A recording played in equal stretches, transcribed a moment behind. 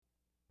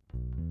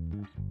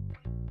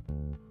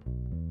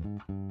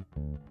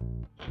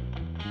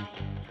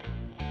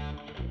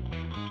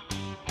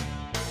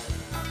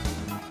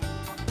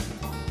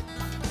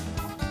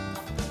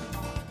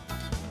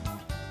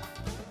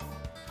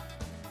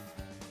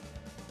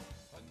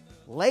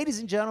Ladies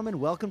and gentlemen,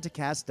 welcome to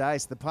Cast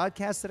Dice, the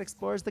podcast that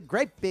explores the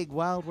great big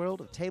wild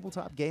world of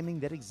tabletop gaming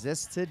that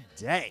exists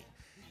today.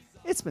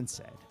 It's been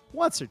said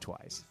once or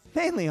twice,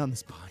 mainly on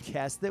this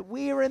podcast, that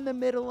we are in the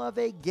middle of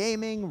a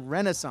gaming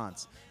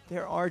renaissance.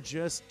 There are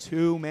just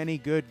too many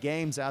good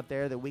games out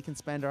there that we can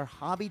spend our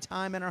hobby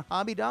time and our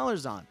hobby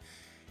dollars on.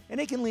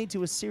 And it can lead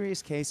to a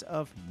serious case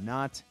of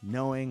not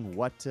knowing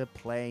what to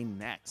play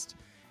next.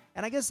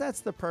 And I guess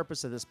that's the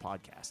purpose of this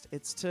podcast.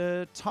 It's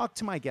to talk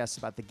to my guests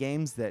about the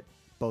games that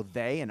both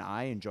they and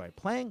I enjoy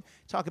playing,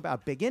 talk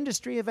about big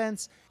industry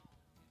events,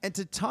 and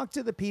to talk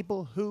to the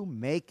people who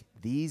make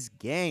these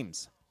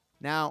games.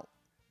 Now,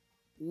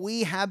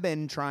 we have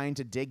been trying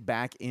to dig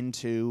back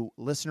into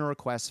listener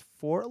requests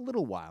for a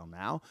little while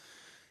now,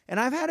 and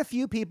I've had a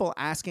few people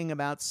asking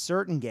about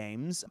certain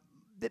games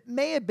that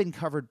may have been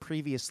covered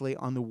previously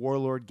on the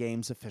Warlord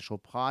Games official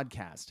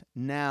podcast.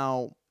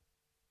 Now,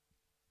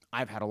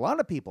 I've had a lot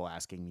of people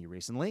asking me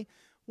recently,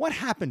 what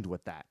happened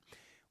with that?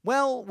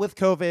 Well, with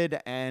COVID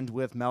and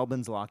with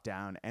Melbourne's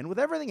lockdown and with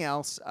everything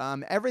else,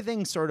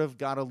 everything sort of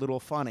got a little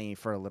funny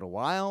for a little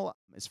while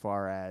as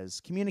far as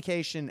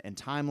communication and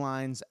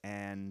timelines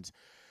and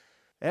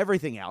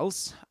everything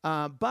else.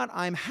 But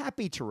I'm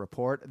happy to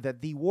report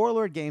that the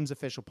Warlord Games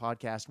official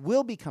podcast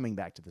will be coming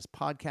back to this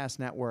podcast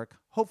network,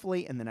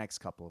 hopefully in the next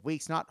couple of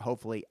weeks. Not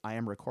hopefully, I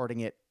am recording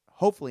it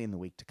hopefully in the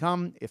week to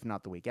come, if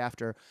not the week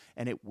after,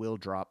 and it will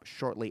drop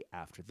shortly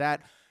after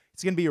that.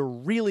 It's going to be a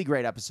really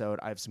great episode.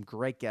 I have some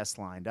great guests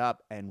lined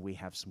up, and we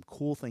have some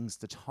cool things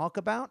to talk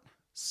about.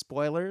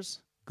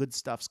 Spoilers, good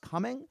stuff's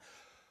coming.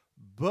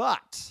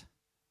 But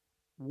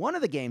one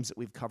of the games that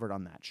we've covered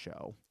on that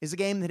show is a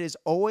game that has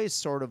always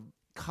sort of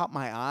caught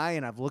my eye,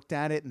 and I've looked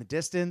at it in the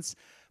distance,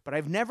 but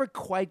I've never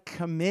quite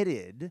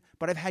committed.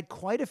 But I've had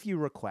quite a few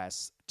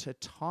requests to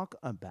talk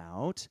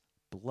about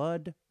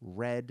Blood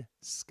Red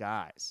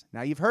Skies.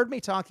 Now, you've heard me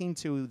talking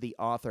to the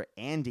author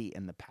Andy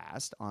in the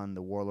past on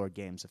the Warlord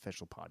Games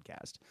official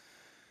podcast,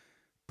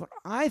 but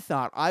I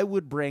thought I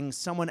would bring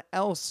someone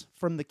else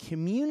from the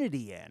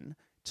community in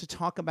to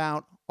talk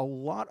about a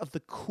lot of the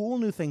cool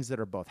new things that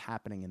are both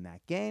happening in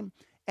that game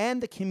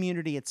and the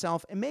community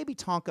itself, and maybe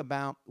talk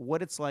about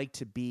what it's like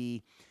to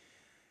be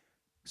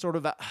sort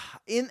of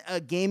in a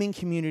gaming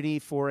community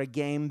for a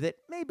game that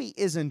maybe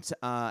isn't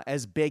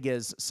as big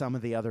as some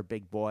of the other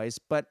big boys,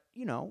 but,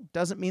 you know,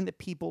 doesn't mean that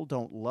people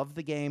don't love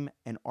the game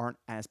and aren't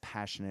as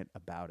passionate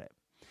about it.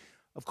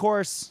 Of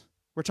course,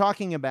 we're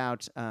talking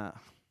about,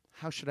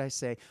 how should I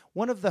say,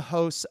 one of the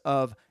hosts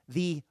of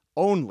the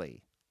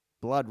only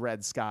Blood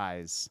Red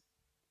Skies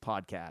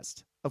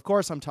podcast. Of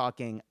course, I'm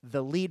talking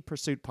the Lead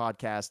Pursuit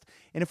podcast,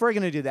 and if we're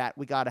going to do that,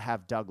 we got to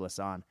have Douglas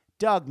on.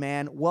 Doug,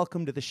 man,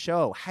 welcome to the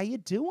show. How you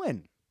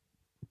doing?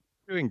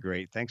 Doing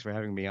great. Thanks for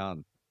having me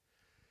on.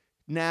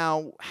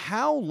 Now,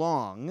 how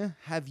long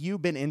have you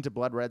been into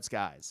Blood Red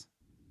Skies?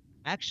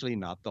 Actually,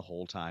 not the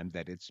whole time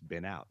that it's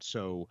been out.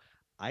 So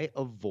I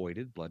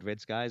avoided Blood Red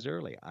Skies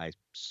early. I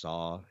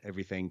saw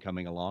everything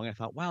coming along. I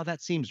thought, wow,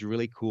 that seems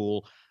really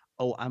cool.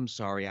 Oh, I'm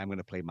sorry. I'm going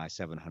to play my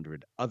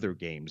 700 other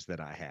games that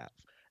I have.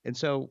 And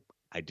so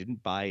I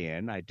didn't buy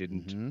in. I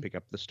didn't Mm-hmm. pick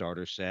up the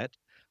starter set.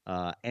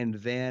 And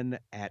then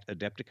at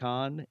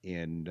Adepticon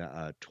in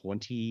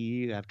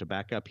 20, I have to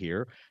back up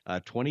here,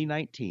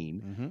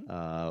 2019,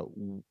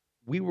 Mm-hmm.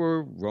 we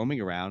were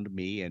roaming around,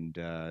 me and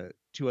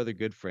two other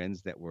good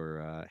friends that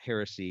were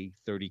Heresy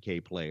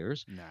 30K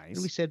players. And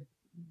we Nice. said,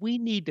 we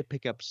need to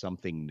pick up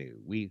something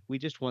new. We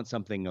just want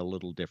something a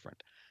little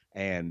different.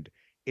 And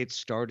it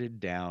started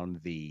down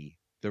the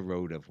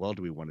road of, well,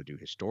 do we want to do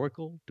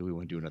historical? Do we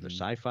want to do another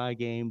Mm-hmm. sci-fi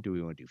game? Do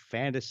we want to do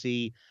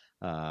fantasy?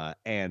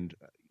 And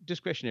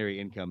discretionary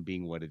income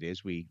being what it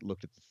is, we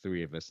looked at the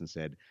three of us and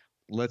said,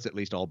 let's at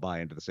least all buy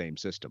into the same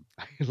system.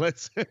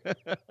 let's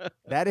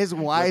That is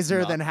let's wiser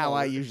not than how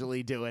I all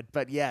usually do it.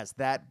 But yes,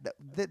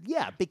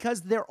 yeah,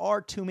 because there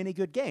are too many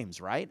good games,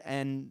 right?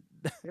 And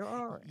there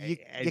are. you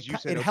As you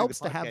it said opening the helps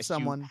to have podcast, you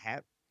someone.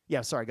 have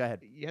Yeah, sorry, go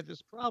ahead. you have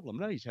this problem.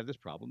 No, you just have this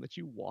problem that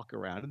you walk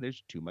around and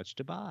there's too much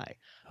to buy.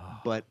 Oh,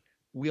 But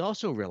we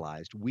also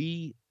realized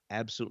we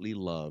absolutely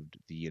loved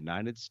the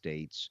United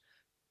States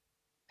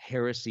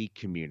heresy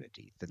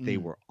community, that they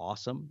mm, were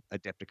awesome.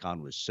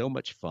 Adepticon was so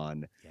much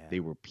fun. yeah.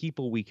 They were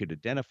people we could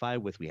identify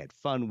with, we had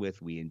fun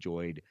with, we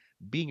enjoyed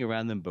being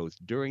around them both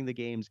during the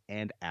games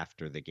and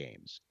after the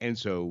games. And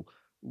so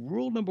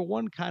rule number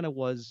one kind of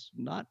was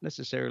not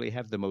necessarily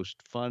have the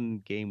most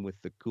fun game with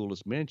the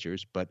coolest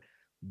miniatures, but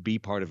be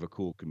part of a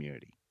cool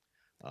community.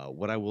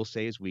 What I will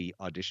say is we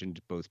auditioned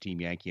both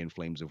Team Yankee and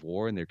Flames of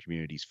War, and their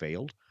communities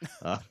failed,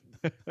 uh,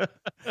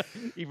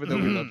 even though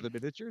we loved the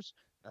miniatures.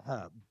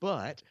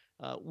 But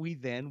we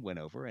then went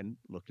over and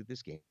looked at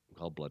this game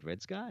called Blood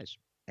Red Skies,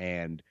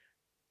 and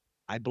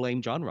I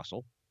blame John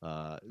Russell,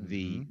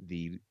 Mm-hmm.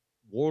 the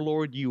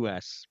Warlord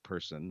US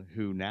person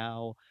who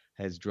now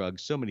has drugged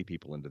so many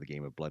people into the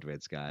game of Blood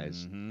Red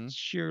Skies, Mm-hmm.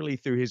 surely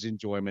through his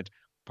enjoyment,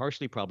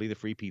 partially probably the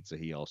free pizza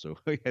he also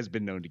has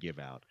been known to give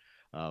out.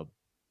 Uh,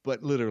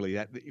 but literally,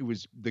 that it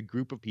was the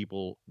group of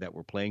people that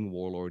were playing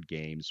Warlord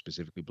games,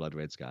 specifically Blood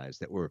Red Skies,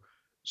 that were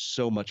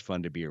so much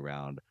fun to be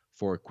around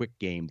for a quick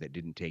game that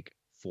didn't take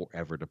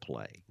forever to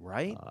play.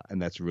 Right?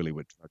 And that's really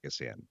what drug us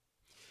in.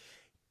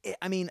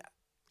 I mean,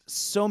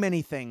 so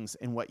many things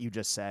in what you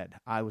just said,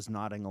 I was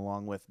nodding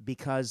along with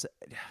because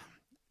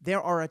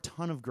there are a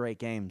ton of great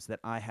games that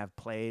I have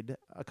played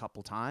a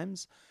couple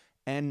times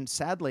and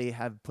sadly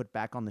have put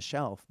back on the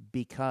shelf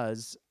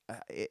because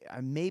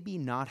I maybe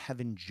not have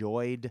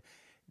enjoyed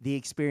the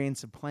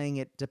experience of playing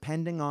it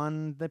depending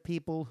on the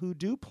people who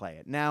do play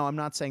it. Now, I'm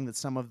not saying that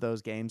some of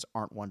those games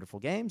aren't wonderful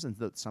games and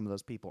that some of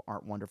those people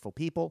aren't wonderful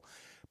people,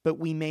 but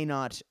we may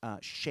not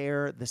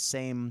share the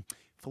same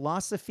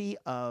philosophy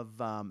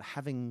of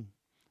having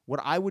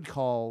what I would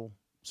call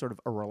sort of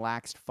a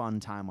relaxed, fun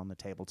time on the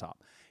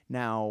tabletop.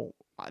 Now,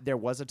 there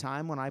was a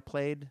time when I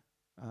played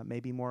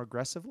maybe more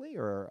aggressively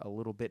or a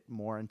little bit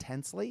more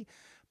intensely,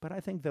 but I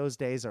think those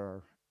days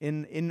are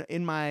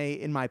in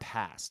my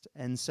past.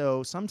 And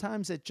so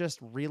sometimes it just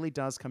really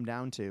does come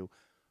down to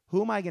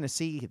who am I going to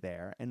see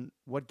there and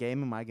what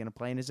game am I going to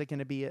play and is it going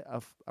to be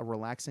a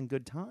relaxing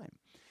good time?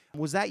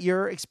 Was that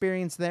your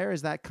experience there?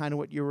 Is that kind of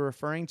what you were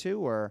referring to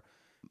or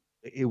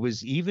It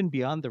was even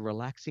beyond the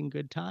relaxing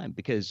good time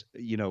because,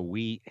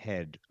 we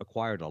had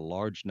acquired a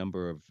large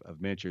number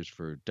of miniatures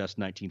for Dust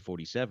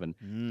 1947,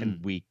 and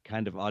mm. we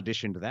kind of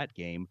auditioned that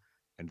game,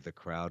 and the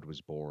crowd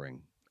was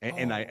boring. Oh,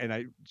 And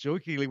I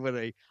jokingly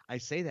when I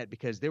say that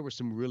because there were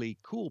some really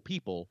cool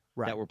people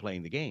that right. were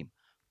playing the game,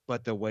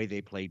 but the way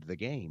they played the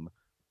game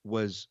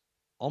was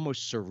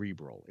almost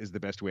cerebral, is the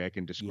best way I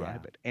can Yeah.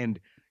 describe it. And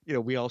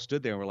we all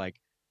stood there and were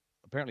like,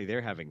 apparently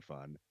they're having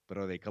fun, but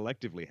are they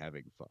collectively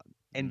having fun?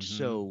 And Mhm.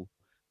 so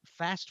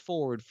fast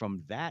forward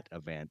from that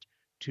event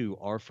to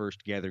our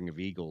first gathering of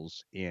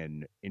Eagles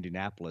in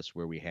Indianapolis,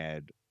 where we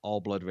had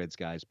all Blood Red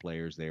Skies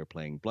players there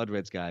playing Blood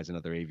Red Skies and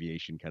other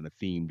aviation kind of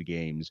themed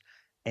games.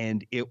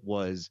 And it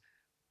was,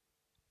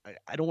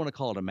 I don't want to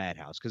call it a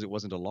madhouse because it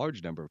wasn't a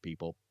large number of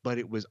people, but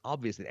it was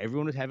obvious that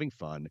everyone was having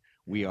fun.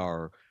 We Yeah.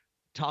 are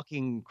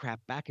talking crap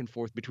back and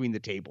forth between the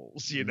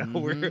tables.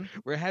 We're Mhm.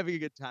 we're having a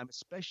good time,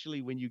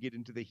 especially when you get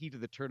into the heat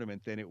of the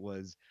tournament. Then it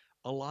was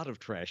a lot of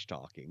trash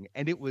talking,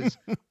 and it was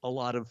a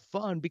lot of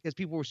fun because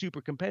people were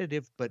super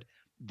competitive, but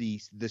the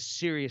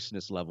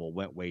seriousness level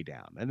went way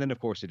down. And then of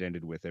course it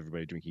ended with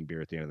everybody drinking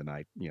beer at the end of the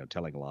night,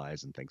 telling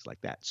lies and things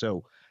like that.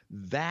 So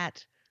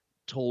that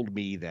told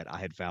me that I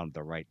had found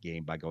the right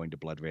game by going to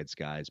Blood Red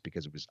Skies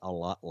because it was a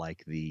lot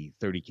like the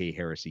 30K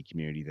Heresy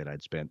community that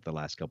I'd spent the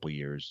last couple of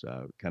years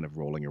kind of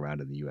rolling around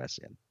in the US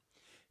in.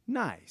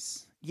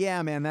 Nice.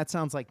 Yeah, man, that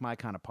sounds like my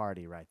kind of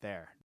party right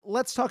there.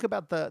 Let's talk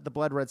about the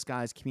Blood Red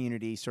Skies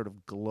community sort of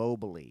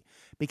globally,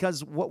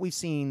 because what we've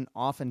seen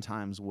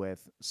oftentimes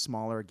with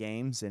smaller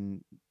games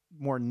and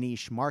more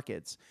niche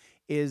markets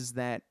is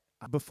that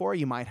before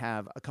you might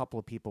have a couple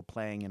of people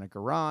playing in a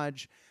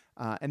garage,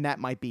 and that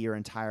might be your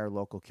entire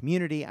local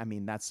community. I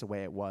mean, that's the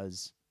way it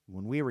was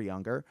when we were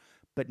younger.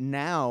 But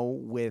now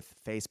with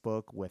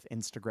Facebook, with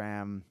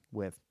Instagram,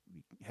 with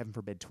heaven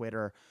forbid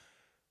Twitter,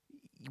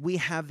 we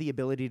have the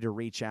ability to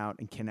reach out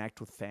and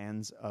connect with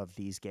fans of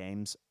these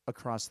games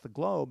across the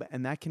globe,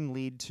 and that can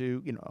lead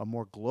to a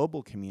more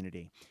global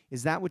community.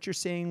 Is that what you're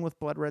seeing with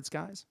Blood Red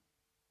Skies?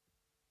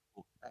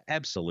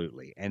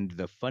 Absolutely. And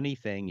the funny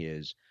thing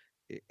is,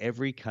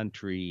 every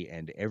country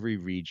and every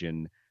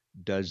region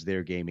does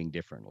their gaming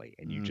differently.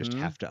 And you just Mm-hmm.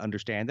 have to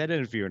understand that.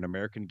 And if you're an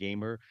American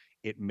gamer,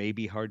 it may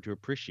be hard to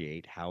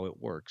appreciate how it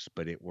works,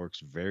 but it works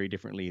very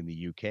differently in the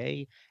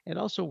UK and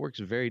also works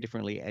very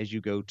differently as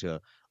you go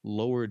to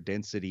lower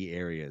density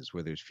areas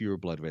where there's fewer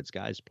Blood Red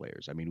Skies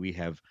players. I mean, we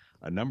have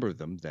a number of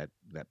them that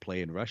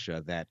play in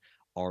Russia that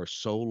are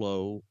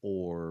solo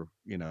or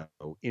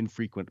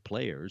infrequent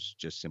players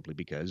just simply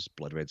because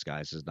Blood Red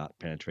Skies has not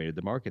penetrated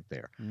the market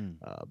there. Mm.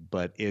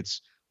 But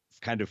it's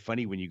kind of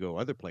funny when you go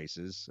other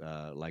places,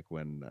 like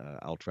when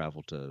I'll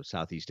travel to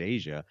Southeast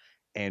Asia,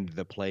 and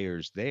the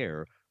players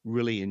there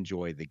really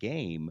enjoy the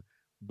game,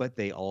 but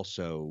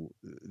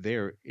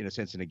they're in a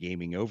sense in a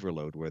gaming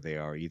overload where they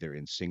are either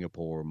in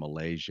Singapore,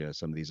 Malaysia,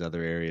 some of these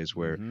other areas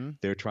where Mm-hmm.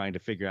 they're trying to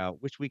figure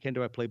out which weekend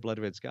do I play Blood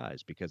Red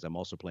Skies because I'm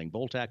also playing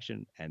Bolt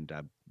Action and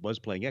I was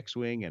playing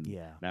X-Wing and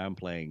Yeah. now I'm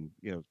playing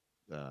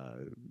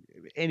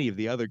any of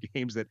the other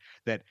games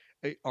that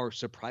are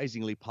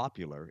surprisingly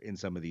popular in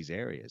some of these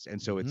areas.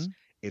 And so Mm-hmm.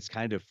 it's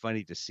kind of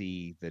funny to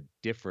see the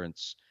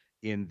difference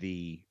in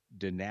the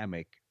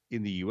dynamic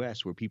in the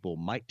US where people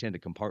might tend to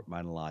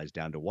compartmentalize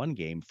down to one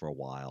game for a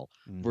while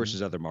Mm-hmm.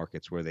 versus other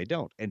markets where they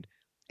don't. And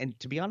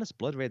to be honest,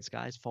 Blood Red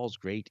Skies falls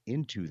great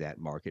into that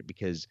market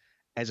because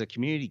as a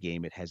community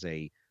game, it has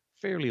a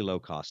fairly low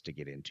cost to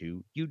get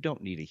into. You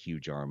don't need a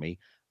huge army.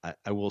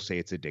 I will say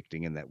it's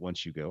addicting in that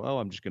once you go, oh,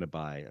 I'm just going to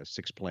buy a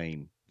six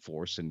plane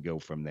force and go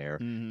from there,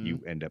 Mm-hmm. you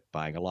end up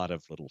buying a lot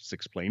of little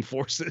six plane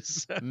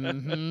forces.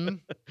 Mm-hmm.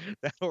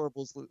 That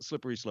horrible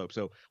slippery slope.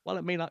 So while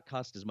it may not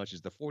cost as much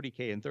as the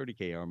 40K and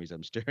 30K armies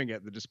I'm staring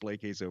at the display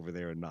case over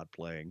there and not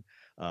playing,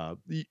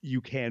 you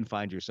can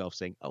find yourself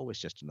saying, oh, it's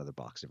just another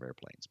box of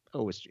airplanes.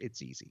 Oh,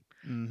 it's easy.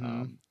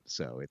 Mm-hmm.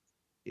 So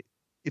it,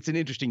 it's an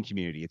interesting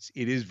community.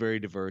 It is very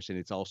diverse and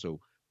it's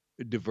also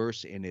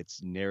diverse in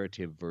its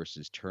narrative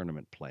versus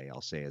tournament play,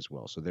 I'll say as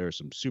well. So there are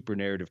some super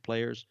narrative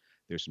players.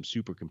 There's some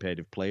super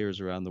competitive players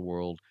around the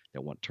world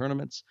that want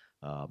tournaments.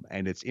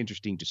 And it's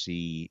interesting to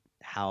see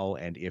how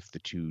and if the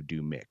two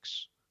do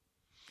mix.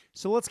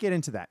 So let's get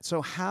into that.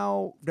 So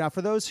how now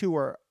for those who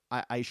are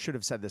I should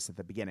have said this at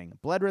the beginning.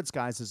 Blood Red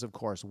Skies is of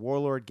course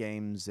Warlord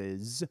Games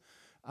is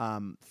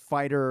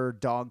fighter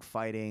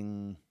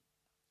dogfighting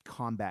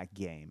combat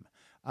game.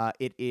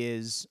 It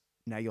is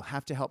now you'll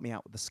have to help me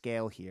out with the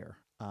scale here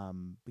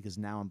because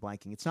now I'm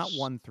blanking. It's not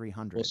one Well,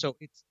 300. so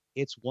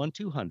it's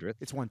 1/200th.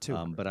 It's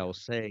 1/200. But I will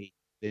say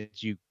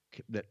that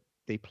that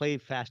they play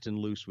fast and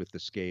loose with the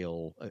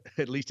scale,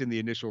 at least in the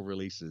initial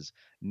releases.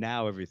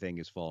 Now everything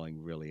is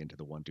falling really into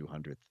the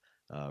 1/200th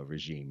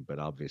regime. But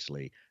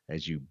obviously,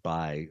 as you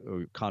buy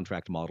or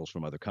contract models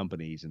from other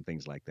companies and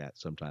things like that,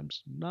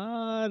 sometimes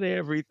not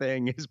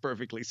everything is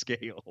perfectly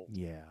scaled.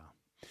 Yeah.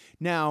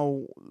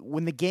 Now,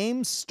 when the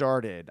game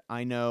started,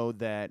 I know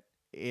that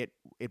it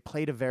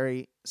played a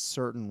very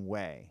certain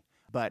way.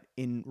 But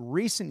in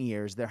recent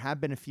years, there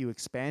have been a few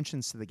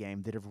expansions to the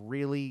game that have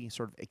really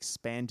sort of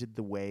expanded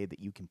the way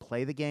that you can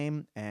play the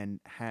game and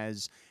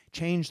has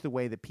changed the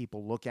way that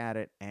people look at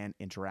it and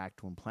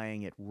interact when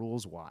playing it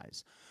rules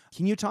wise.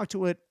 Can you talk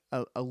to it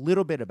a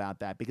little bit about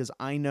that? Because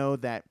I know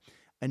that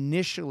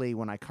initially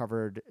when I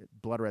covered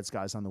Blood Red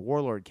Skies on the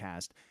Warlord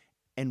cast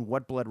and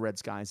what Blood Red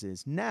Skies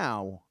is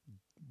now,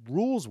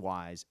 rules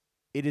wise,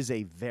 it is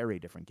a very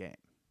different game.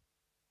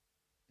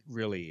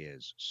 Really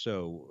is.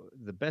 So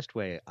the best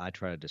way I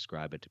try to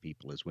describe it to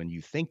people is when you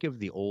think of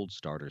the old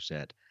starter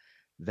set,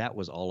 that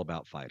was all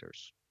about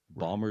fighters.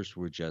 Right. Bombers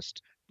were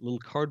just little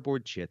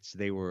cardboard chits.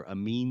 They were a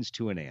means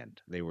to an end.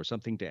 They were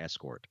something to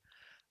escort.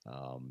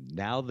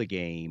 Now the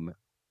game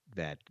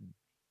that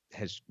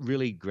has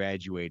really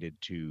graduated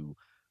to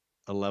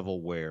a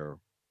level where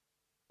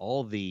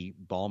all the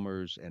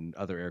bombers and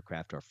other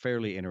aircraft are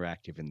fairly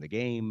interactive in the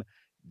game.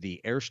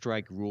 The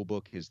airstrike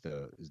rulebook is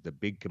the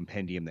big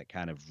compendium that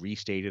kind of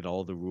restated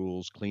all the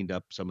rules, cleaned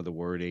up some of the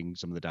wording,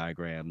 some of the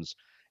diagrams,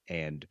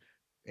 and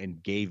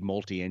gave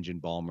multi-engine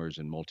bombers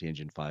and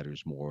multi-engine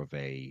fighters more of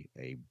a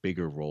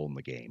bigger role in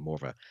the game, more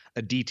of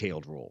a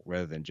detailed role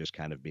rather than just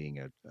kind of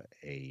being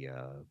a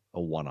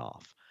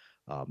one-off.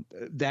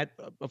 That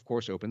of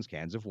course opens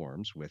cans of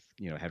worms with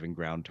having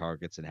ground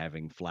targets and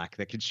having flak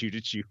that can shoot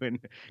at you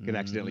and can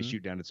accidentally Mm-hmm.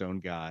 shoot down its own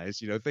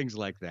guys, things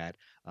like that.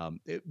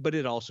 But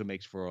it also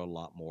makes for a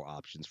lot more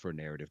options for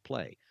narrative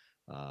play.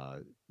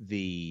 Uh,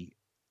 the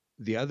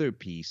the other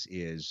piece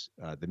is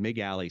the MiG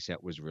Alley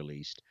set was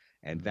released,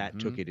 and that Mm-hmm.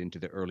 took it into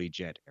the early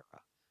jet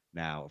era.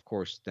 Now, of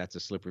course, that's a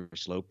slippery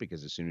slope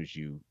because as soon as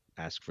you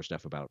ask for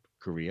stuff about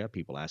Korea,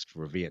 people ask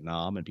for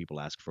Vietnam, and people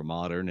ask for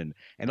modern,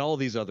 and all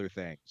these other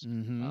things.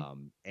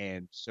 Mm-hmm.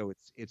 And so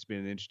it's been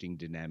an interesting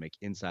dynamic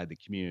inside the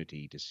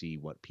community to see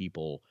what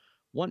people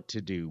want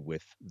to do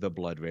with the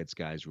Blood Red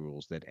Skies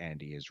rules that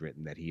Andy has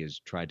written, that he has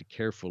tried to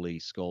carefully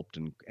sculpt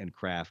and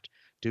craft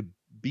to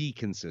be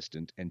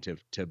consistent and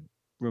to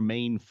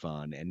remain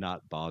fun and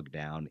not bog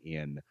down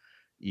in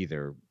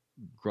either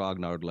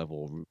grognard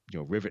level,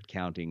 rivet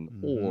counting,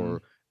 Mm-hmm.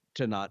 or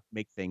to not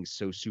make things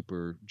so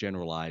super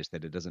generalized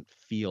that it doesn't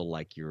feel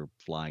like you're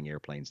flying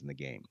airplanes in the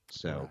game.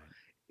 So Right.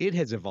 it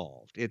has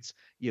evolved. It's,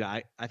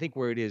 I think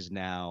where it is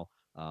now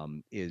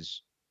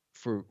is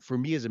for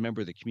me as a member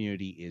of the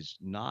community is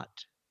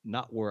not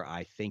where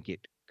I think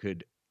it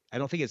could. I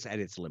don't think it's at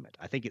its limit.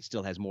 I think it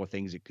still has more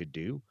things it could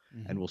do,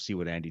 Mm-hmm. and we'll see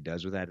what Andy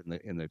does with that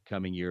in the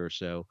coming year or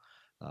so.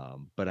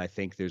 But I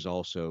think there's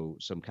also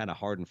some kind of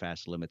hard and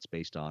fast limits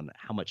based on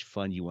how much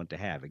fun you want to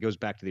have. It goes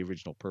back to the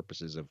original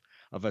purposes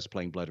of us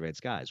playing Blood Red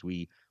Skies.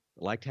 We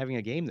liked having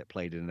a game that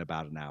played in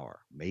about an hour,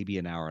 maybe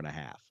an hour and a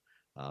half.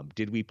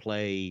 Did we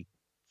play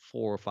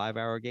 4 or 5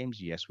 hour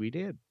games? Yes, we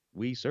did.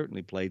 We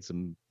certainly played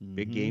some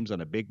big Mm-hmm. games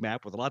on a big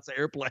map with lots of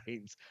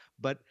airplanes,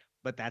 but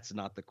that's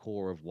not the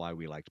core of why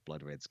we liked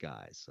Blood Red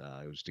Skies.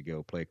 It was to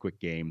go play a quick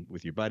game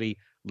with your buddy,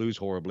 lose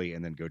horribly,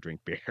 and then go drink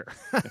beer.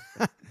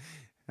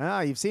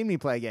 You've seen me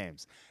play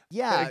games.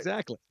 Yeah.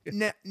 Exactly.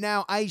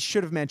 Now, I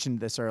should have mentioned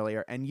this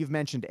earlier, and you've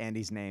mentioned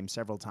Andy's name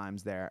several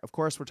times there. Of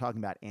course, we're talking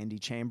about Andy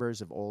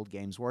Chambers of old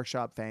Games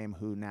Workshop fame,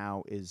 who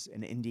now is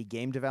an indie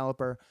game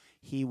developer.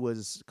 He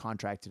was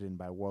contracted in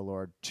by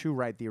Warlord to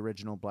write the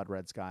original Blood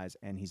Red Skies,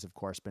 and he's, of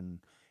course, been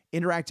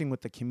interacting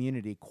with the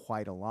community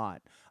quite a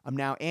lot.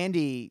 Now,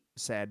 Andy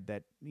said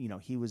that,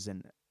 he was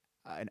an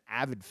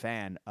avid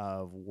fan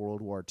of World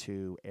War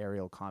II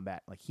aerial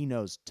combat. Like, he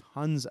knows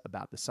tons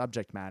about the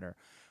subject matter,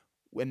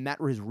 and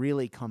that has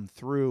really come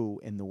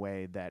through in the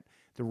way that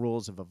the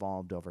rules have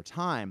evolved over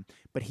time.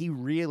 But he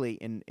really,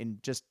 in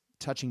just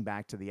touching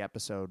back to the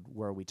episode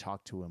where we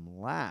talked to him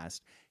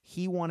last,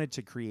 he wanted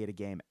to create a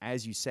game,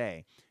 as you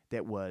say,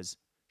 that was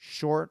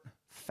short,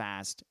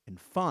 fast, and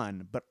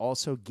fun, but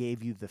also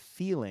gave you the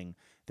feeling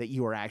that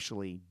you are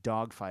actually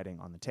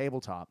dogfighting on the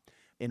tabletop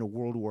in a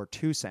World War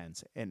II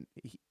sense. And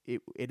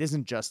it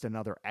isn't just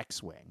another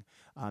X-Wing.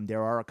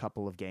 There are a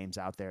couple of games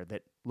out there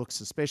that look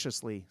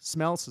suspiciously,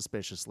 smell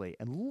suspiciously,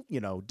 and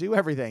do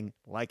everything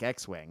like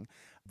X-Wing.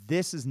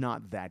 This is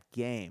not that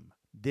game.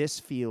 This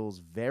feels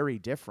very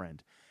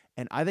different.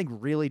 And I think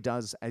really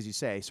does, as you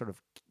say, sort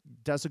of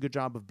does a good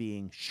job of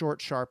being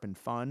short, sharp, and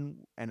fun,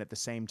 and at the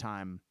same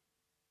time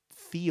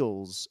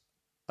feels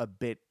a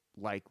bit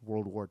like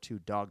World War II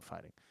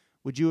dogfighting.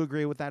 Would you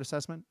agree with that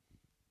assessment?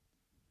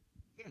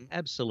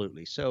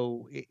 Absolutely.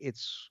 So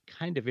it's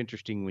kind of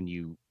interesting when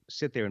you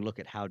sit there and look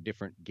at how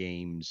different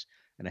games,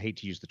 and I hate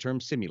to use the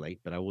term simulate,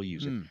 but I will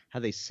use it, Mm. how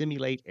they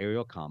simulate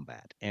aerial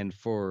combat. And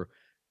for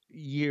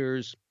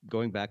years,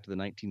 going back to the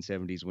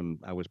 1970s when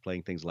I was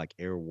playing things like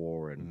Air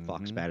War and Mm-hmm.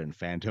 Foxbat and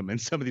Phantom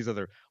and some of these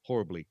other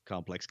horribly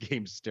complex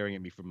games staring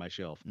at me from my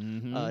shelf,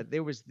 Mm-hmm.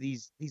 there was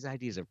these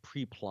ideas of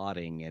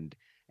pre-plotting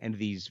and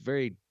these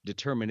very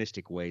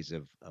deterministic ways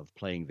of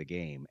playing the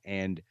game.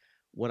 And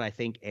what I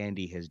think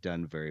Andy has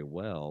done very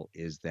well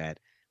is that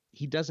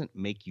he doesn't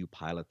make you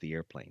pilot the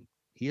airplane.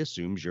 He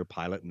assumes your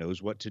pilot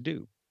knows what to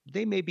do.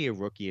 They may be a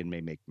rookie and may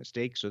make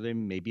mistakes, or they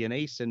may be an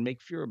ace and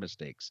make fewer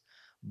mistakes,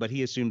 but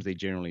he assumes they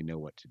generally know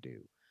what to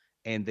do.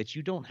 And that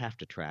you don't have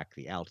to track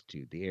the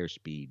altitude, the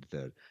airspeed,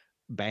 the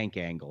bank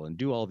angle, and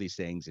do all these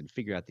things and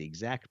figure out the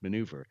exact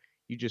maneuver.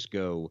 You just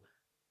go,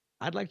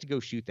 I'd like to go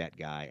shoot that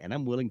guy, and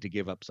I'm willing to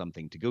give up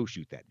something to go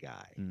shoot that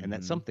guy. And that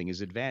Mm-hmm. something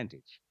is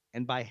advantage.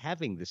 And by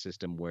having the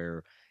system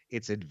where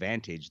it's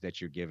advantage that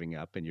you're giving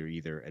up and you're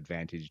either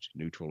advantaged,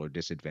 neutral, or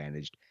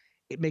disadvantaged,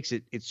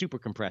 it super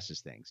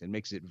compresses things and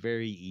makes it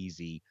very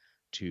easy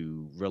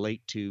to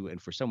relate to.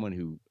 And for someone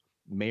who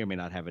may or may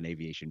not have an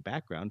aviation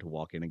background to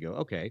walk in and go,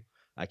 okay,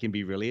 I can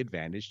be really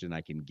advantaged and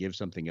I can give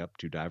something up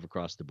to dive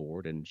across the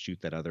board and shoot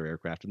that other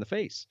aircraft in the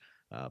face.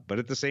 But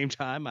at the same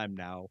time, I'm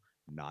now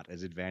not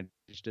as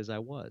advantaged as I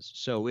was.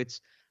 So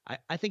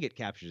I think it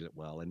captures it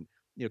well. And,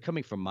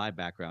 coming from my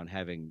background,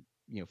 having,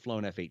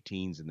 flown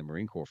F-18s in the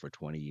Marine Corps for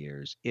 20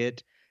 years,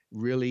 it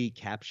really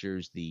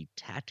captures the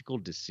tactical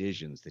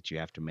decisions that you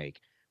have to make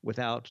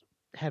without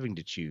having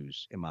to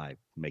choose. Am I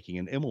making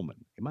an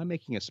Immelman? Am I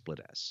making a split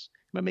S?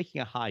 Am I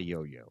making a high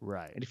yo-yo?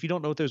 Right. And if you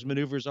don't know what those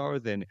maneuvers are,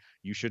 then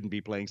you shouldn't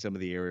be playing some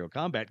of the aerial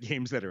combat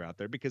games that are out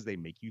there because they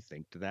make you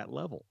think to that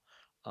level.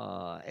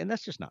 And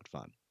that's just not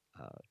fun.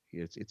 Uh,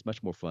 it's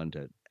much more fun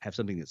to have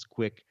something that's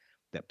quick,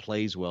 that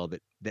plays well,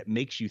 that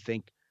makes you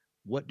think,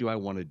 what do I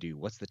want to do?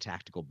 What's the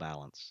tactical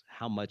balance?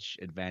 How much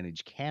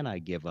advantage can I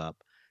give up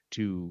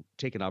to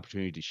take an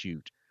opportunity to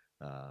shoot,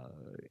 uh,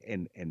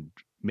 and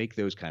make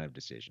those kind of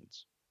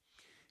decisions?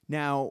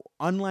 Now,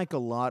 unlike a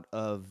lot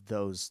of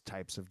those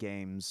types of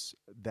games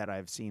that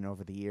I've seen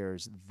over the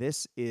years,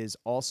 this is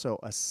also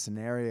a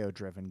scenario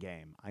driven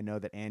game. I know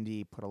that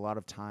Andy put a lot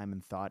of time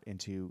and thought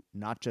into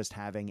not just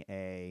having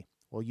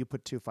well, you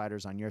put two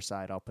fighters on your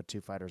side, I'll put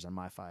two fighters on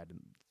my side,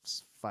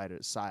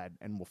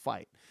 and we'll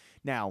fight.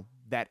 Now,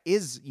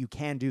 you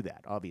can do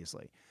that,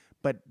 obviously,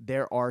 but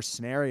there are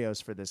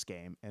scenarios for this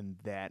game, and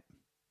that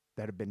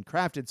have been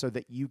crafted so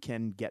that you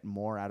can get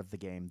more out of the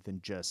game than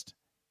just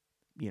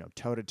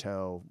toe to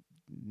toe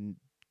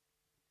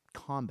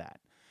combat.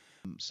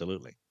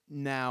 Absolutely.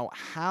 Now,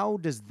 how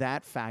does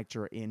that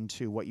factor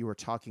into what you were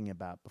talking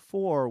about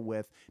before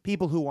with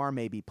people who are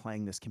maybe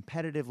playing this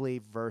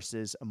competitively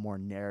versus a more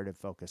narrative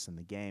focus in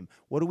the game?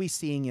 What are we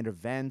seeing in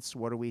events?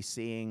 What are we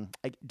seeing?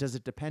 Does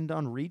it depend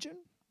on region?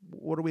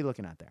 What are we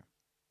looking at there?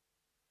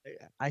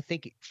 I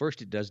think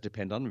first it does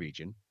depend on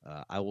region.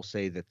 I will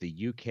say that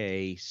the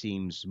UK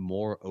seems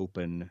more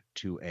open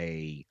to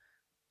a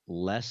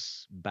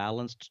less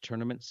balanced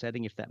tournament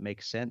setting, if that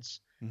makes sense.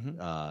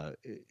 Mm-hmm.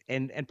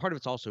 And part of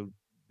it's also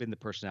been the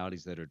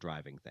personalities that are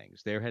driving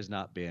things. There has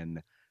not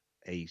been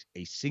a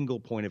single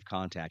point of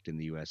contact in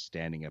the U.S.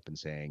 standing up and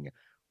saying,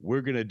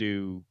 we're gonna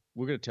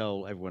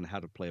tell everyone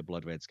how to play a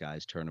Blood Red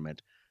Skies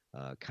tournament,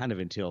 kind of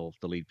until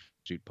the Lead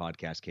Pursuit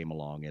podcast came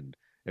along and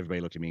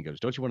everybody looked at me and goes,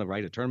 "Don't you want to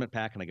write a tournament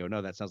pack?" And I go,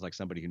 "No, that sounds like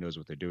somebody who knows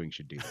what they're doing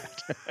should do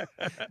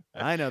that."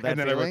 I know And that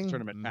then I wrote the feeling.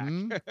 tournament pack.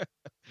 Mm-hmm.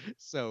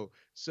 So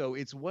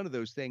it's one of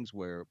those things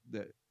where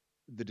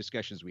the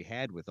discussions we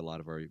had with a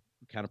lot of our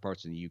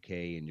counterparts in the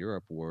UK and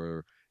Europe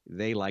were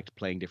they liked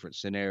playing different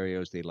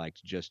scenarios. They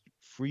liked just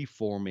free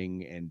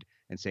forming and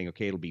saying,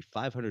 okay, it'll be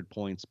 500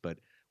 points, but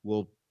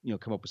we'll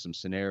come up with some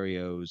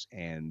scenarios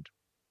and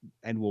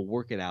we'll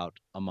work it out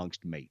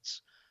amongst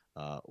mates.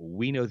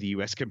 We know the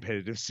U.S.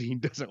 competitive scene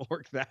doesn't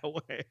work that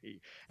way, and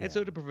Yeah.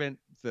 so to prevent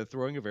the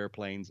throwing of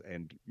airplanes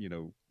and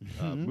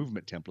Mm-hmm.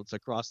 movement templates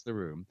across the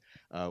room,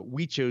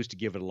 we chose to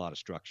give it a lot of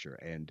structure.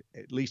 And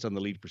at least on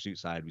the lead pursuit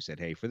side, we said,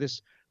 hey, for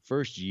this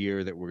first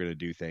year that we're going to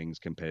do things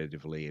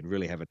competitively and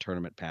really have a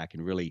tournament pack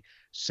and really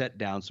set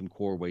down some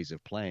core ways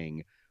of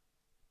playing,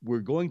 we're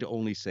going to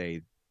only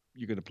say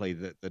you're going to play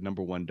the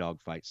number one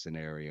dogfight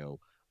scenario,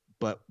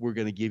 but we're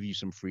going to give you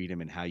some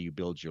freedom in how you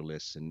build your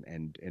lists,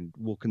 and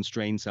we'll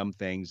constrain some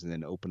things and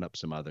then open up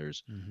some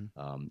others.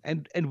 Mm-hmm.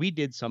 And we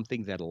did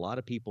something that a lot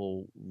of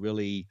people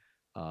really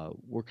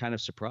were kind of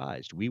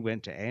surprised. We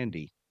went to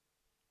Andy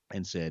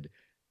and said,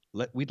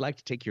 we'd like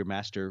to take your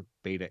master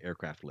beta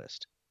aircraft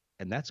list,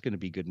 and that's going to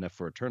be good enough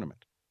for a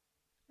tournament.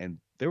 And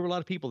there were a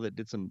lot of people that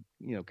did some,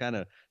 kind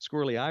of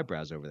squirrely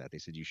eyebrows over that. They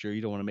said, "You sure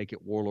you don't want to make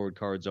it warlord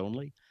cards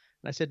only?"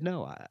 And I said,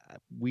 no,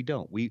 we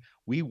don't. We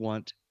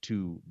want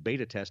to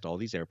beta test all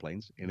these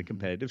airplanes in a Mm-hmm.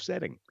 competitive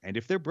setting, and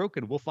if they're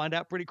broken, we'll find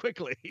out pretty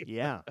quickly.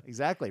 Yeah,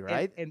 exactly, and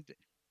right? and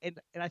and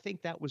I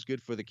think that was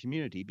good for the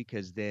community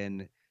because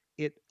then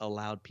it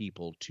allowed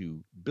people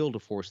to build a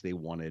force they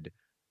wanted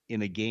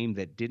in a game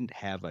that didn't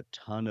have a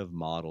ton of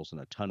models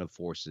and a ton of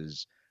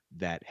forces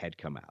that had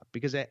come out.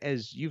 Because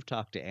as you've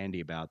talked to Andy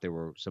about, there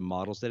were some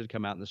models that had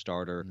come out in the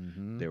starter.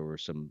 Mm-hmm. There were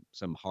some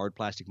hard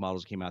plastic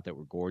models that came out that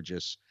were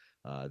gorgeous.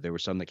 There were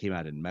some that came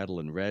out in metal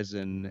and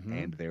resin, Mm-hmm.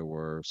 and there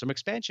were some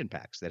expansion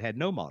packs that had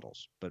no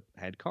models but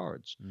had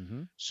cards.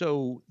 Mm-hmm.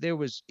 So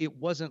it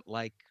wasn't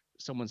like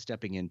someone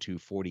stepping into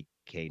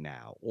 40K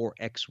now or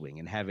X-Wing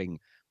and having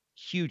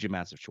huge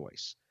amounts of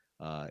choice.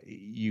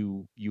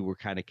 You were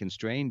kind of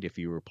constrained if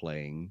you were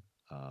playing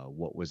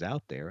what was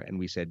out there, and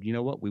we said, you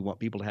know what, we want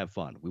people to have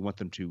fun. We want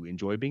them to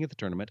enjoy being at the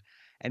tournament,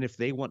 and if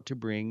they want to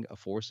bring a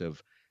force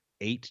of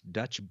 8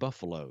 Dutch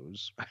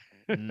Buffaloes,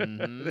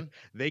 Mm-hmm.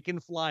 they can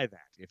fly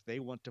that. If they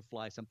want to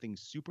fly something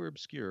super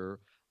obscure,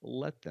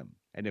 let them.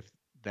 And if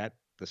that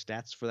the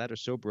stats for that are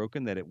so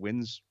broken that it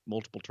wins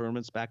multiple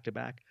tournaments back to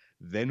back,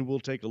 then we'll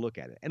take a look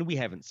at it. And we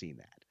haven't seen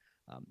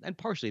that. And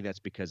partially that's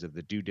because of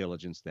the due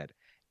diligence that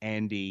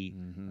Andy,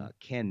 Mm-hmm.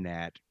 Ken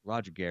Nat,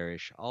 Roger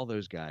Garish, all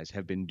those guys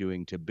have been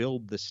doing to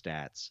build the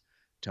stats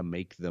to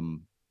make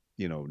them,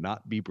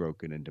 not be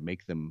broken and to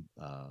make them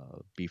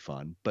be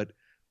fun. But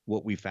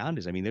what we found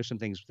is, I mean, there's some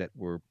things that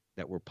were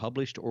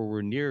published or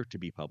were near to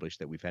be published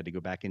that we've had to go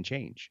back and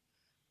change.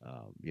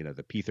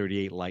 The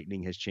P-38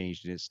 Lightning has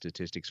changed in its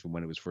statistics from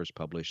when it was first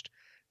published.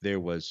 There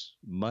was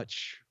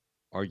much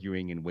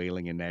arguing and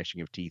wailing and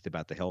gnashing of teeth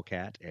about the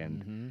Hellcat,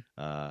 and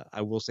Mm-hmm.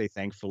 I will say,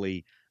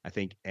 thankfully, I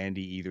think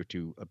Andy either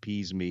to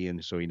appease me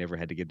and so he never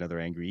had to get another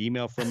angry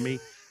email from me.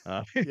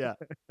 Uh, Yeah.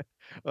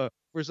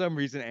 for some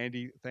reason,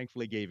 Andy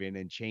thankfully gave in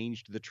and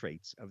changed the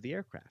traits of the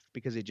aircraft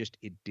because it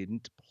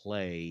didn't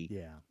play,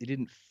 Yeah. it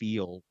didn't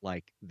feel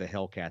like the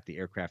Hellcat, the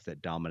aircraft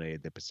that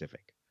dominated the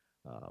Pacific.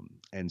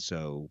 And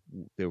so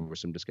there were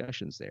some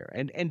discussions there,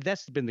 and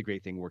that's been the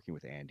great thing working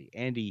with Andy.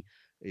 Andy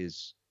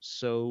is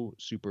so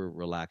super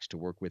relaxed to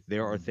work with.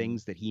 There are Mm-hmm.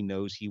 things that he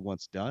knows he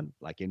wants done,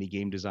 like any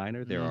game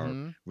designer. There are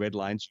Mm-hmm. red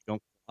lines you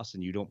don't cross,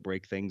 and you don't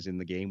break things in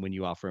the game when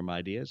you offer him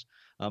ideas.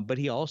 But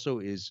he also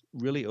is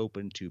really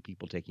open to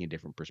people taking a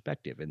different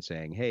perspective and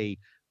saying, "Hey,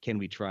 can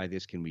we try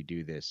this? Can we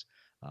do this?"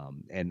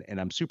 And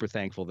I'm super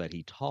thankful that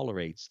he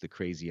tolerates the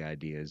crazy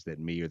ideas that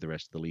me or the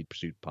rest of the Lead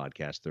Pursuit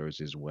podcast throws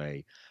his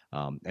way,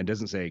 and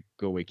doesn't say,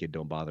 "Go away, kid,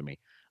 don't bother me."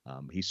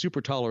 He's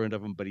super tolerant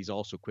of them, but he's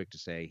also quick to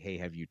say, "Hey,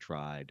 have you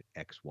tried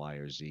X, Y,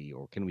 or Z,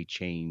 or can we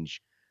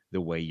change the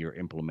way you're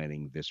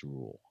implementing this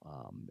rule?"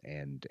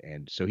 And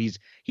so he's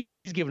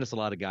given us a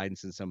lot of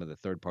guidance in some of the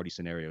third party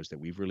scenarios that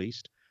we've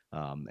released.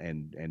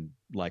 And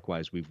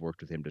likewise, we've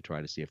worked with him to try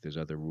to see if there's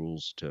other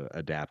rules to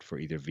adapt for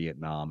either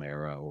Vietnam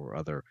era or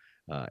other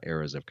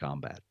eras of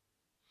combat.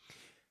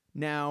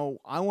 Now,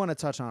 I want to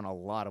touch on a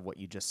lot of what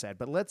you just said,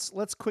 but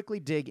let's quickly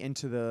dig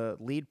into the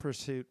Lead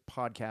Pursuit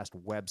podcast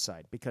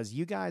website because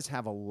you guys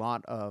have a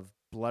lot of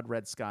Blood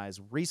Red Skies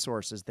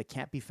resources that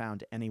can't be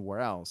found anywhere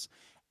else.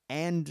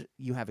 And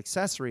you have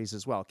accessories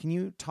as well. Can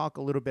you talk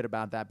a little bit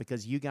about that?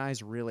 Because you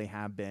guys really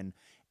have been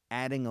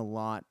adding a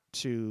lot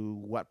to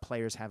what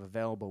players have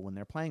available when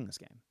they're playing this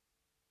game.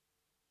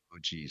 Oh,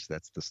 geez,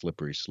 that's the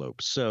slippery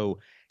slope. So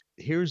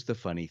here's the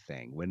funny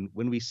thing: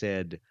 when we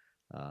said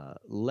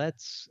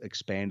let's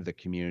expand the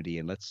community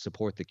and let's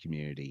support the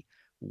community,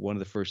 one of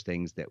the first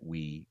things that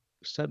we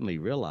suddenly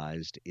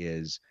realized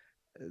is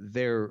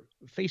their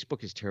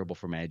Facebook is terrible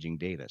for managing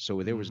data.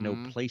 So there was no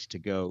Mm-hmm. place to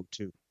go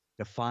to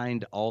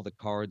find all the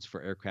cards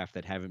for aircraft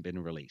that haven't been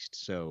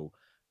released. So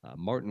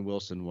Martin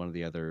Wilson, one of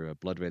the other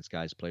Blood Red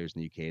Skies players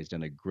in the UK, has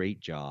done a great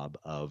job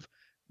of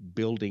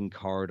building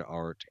card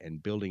art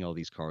and building all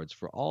these cards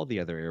for all the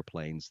other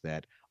airplanes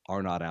that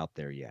are not out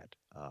there yet.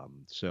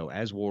 So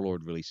as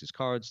Warlord releases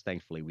cards,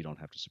 thankfully we don't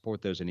have to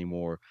support those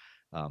anymore.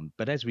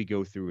 But as we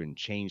go through and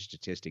change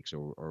statistics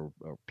or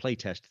play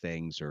test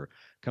things or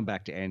come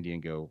back to Andy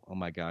and go, oh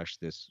my gosh,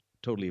 this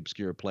totally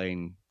obscure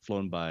plane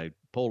flown by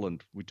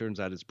Poland, it turns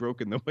out it's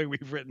broken the way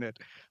we've written it.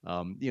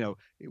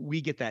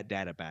 We get that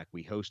data back.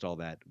 We host all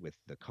that with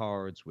the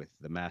cards, with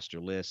the master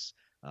lists.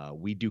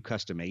 We do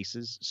custom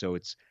aces, so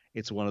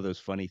it's one of those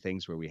funny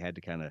things where we had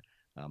to kind of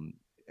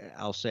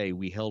I'll say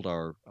we held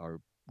our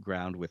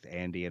ground with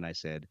Andy and I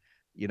said,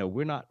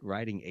 we're not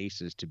writing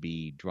aces to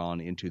be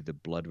drawn into the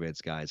Blood Red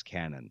Skies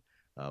canon.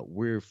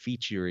 We're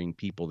featuring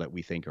people that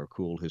we think are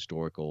cool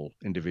historical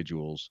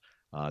individuals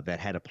that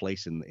had a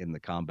place in the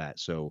combat.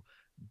 So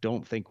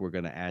don't think we're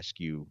going to ask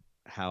you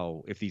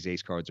how if these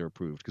ace cards are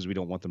approved because we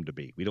don't want them to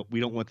be. We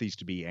don't want these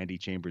to be Andy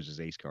Chambers'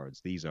 ace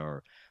cards. These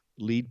are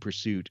Lead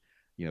Pursuit,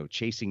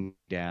 chasing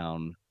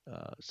down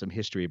some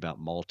history about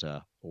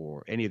Malta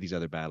or any of these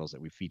other battles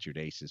that we featured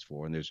aces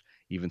for. And there's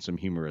even some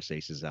humorous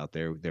aces out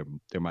there.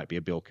 There might be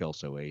a Bill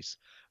Kelso ace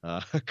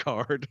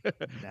card,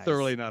 Nice.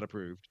 thoroughly not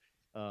approved.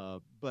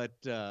 But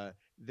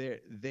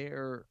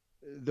there,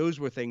 those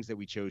were things that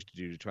we chose to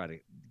do to try to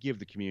give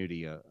the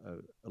community a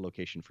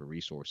location for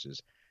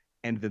resources.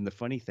 And then the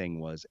funny thing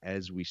was,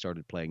 as we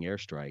started playing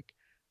Airstrike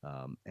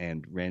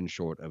and ran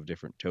short of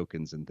different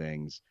tokens and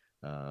things,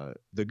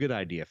 the Good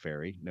Idea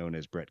Fairy, known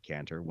as Brett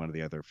Cantor, one of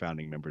the other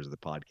founding members of the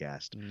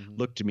podcast, Hmm.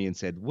 looked to me and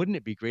said, "Wouldn't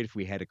it be great if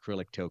we had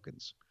acrylic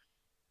tokens?"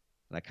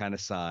 And I kind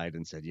of sighed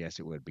and said, "Yes,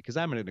 it would," because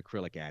I'm an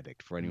acrylic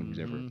addict. For anyone who's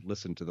ever Hmm.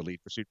 listened to the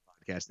Lead Pursuit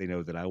podcast, they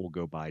know that I will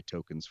go buy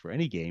tokens for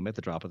any game at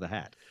the drop of the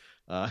hat.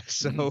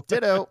 So,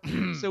 Ditto.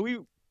 so we,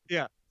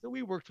 yeah, so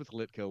we worked with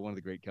Litco, one of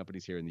the great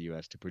companies here in the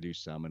U.S., to produce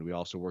some, and we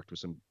also worked with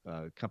some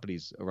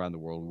companies around the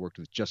world. We worked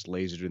with Just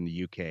Lasered in the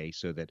U.K.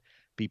 so that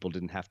people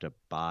didn't have to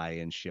buy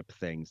and ship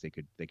things; they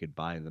could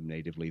buy them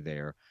natively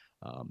there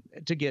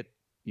to get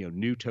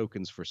new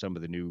tokens for some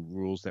of the new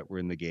rules that were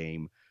in the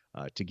game,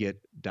 to get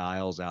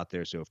dials out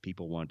there. So if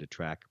people wanted to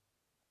track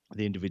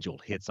the individual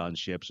hits on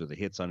ships or the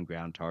hits on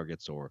ground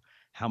targets or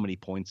how many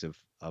points of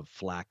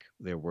flak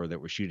there were that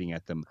were shooting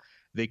at them,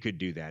 they could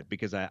do that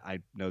because I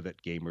know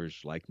that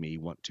gamers like me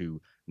want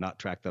to not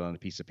track that on a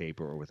piece of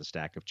paper or with a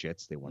stack of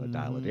chits. They want to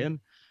dial it Hmm.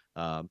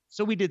 in.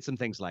 So we did some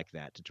things like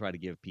that to try to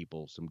give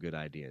people some good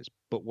ideas.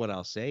 But what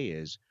I'll say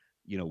is,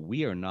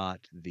 we are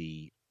not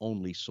the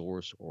only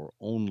source or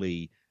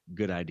only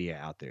good idea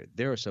out there.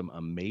 There are some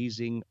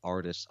amazing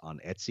artists on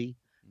Etsy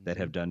that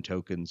Hmm. have done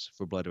tokens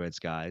for Blood Red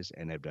Skies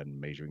and have done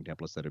measuring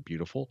templates that are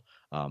beautiful.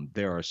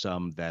 There are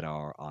some that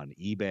are on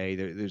eBay.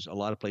 There's a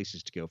lot of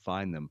places to go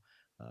find them.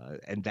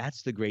 And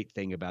that's the great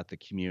thing about the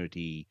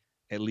community,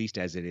 at least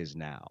as it is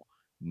now.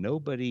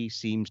 Nobody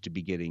seems to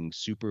be getting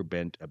super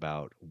bent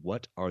about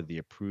what are the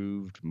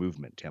approved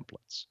movement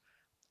templates.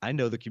 I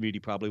know the community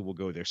probably will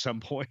go there some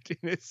point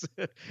in its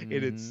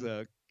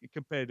Hmm.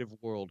 competitive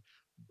world,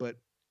 but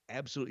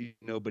absolutely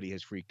nobody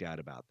has freaked out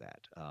about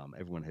that.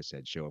 Everyone has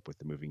said show up with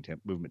the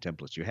movement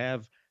templates you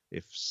have.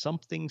 If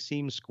something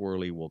seems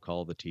squirrely, we'll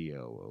call the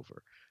TO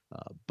over.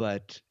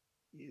 But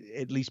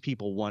at least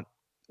people want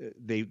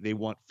they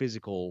want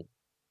physical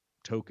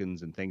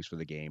tokens and things for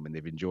the game, and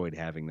they've enjoyed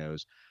having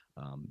those.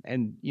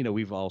 And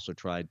we've also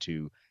tried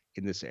to,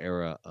 in this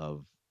era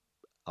of,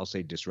 I'll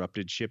say,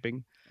 disrupted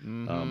shipping.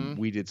 Hmm.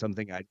 We did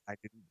something I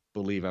didn't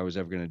believe I was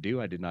ever going to do.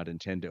 I did not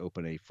intend to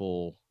open a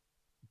full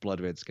Blood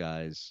Red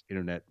Skies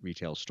internet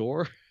retail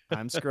store,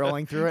 I'm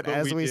scrolling through it but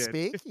as we we did.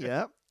 speak.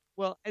 Yep.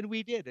 Well, and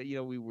we did.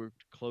 We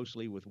worked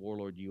closely with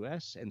Warlord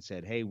US and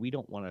said, "Hey, we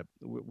don't want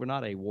to. We're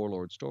not a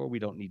Warlord store. We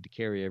don't need to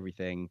carry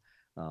everything.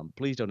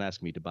 Please don't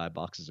ask me to buy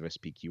boxes of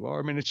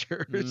SPQR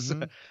miniatures."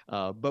 Hmm.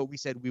 But we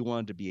said we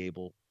wanted to be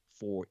able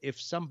for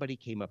if somebody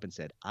came up and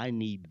said, "I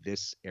need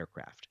this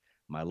aircraft.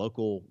 My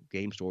local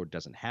game store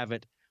doesn't have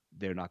it.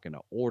 They're not going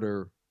to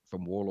order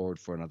from Warlord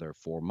for another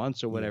 4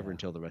 months or whatever Yeah.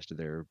 until the rest of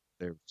their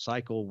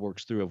cycle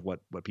works through of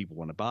what people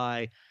want to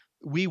buy."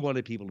 We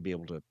wanted people to be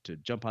able to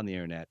jump on the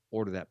internet,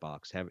 order that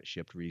box, have it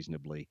shipped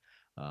reasonably,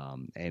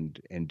 and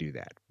do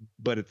that.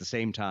 But at the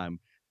same time,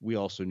 we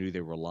also knew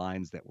there were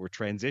lines that were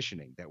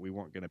transitioning that we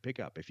weren't going to pick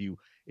up. If you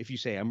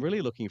say I'm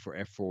really looking for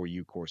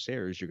F4U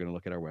Corsairs, you're going to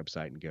look at our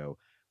website and go,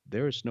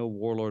 there's no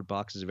Warlord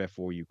boxes of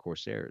F4U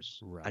Corsairs.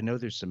 I Right. know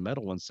there's some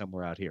metal ones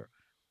somewhere out here.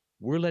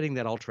 We're letting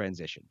that all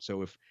transition.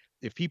 So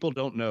if people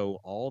don't know,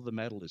 all the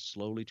metal is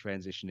slowly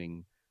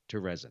transitioning to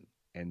resin,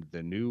 and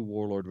the new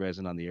Warlord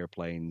resin on the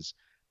airplanes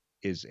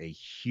is a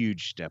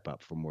huge step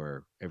up from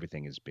where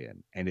everything has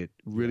been. And it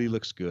really Yeah.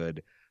 looks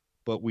good.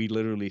 But we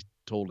literally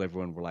told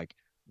everyone, we're like,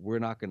 we're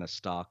not going to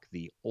stock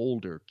the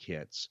older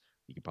kits.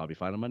 You can probably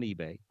find them on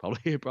eBay.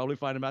 Probably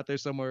find them out there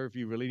somewhere if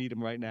you really need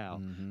them right now.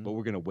 Hmm. But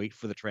we're going to wait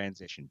for the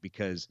transition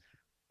because,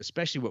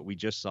 especially what we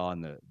just saw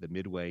in the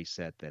Midway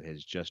set that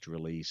has just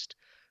released,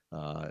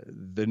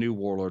 the new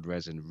Warlord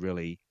resin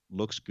really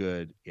looks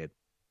good. It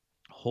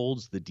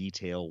holds the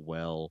detail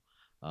well,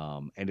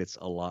 and it's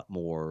a lot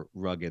more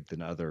rugged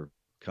than other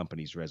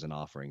companies' resin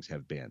offerings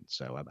have been.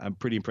 So I'm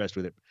pretty impressed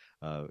with it.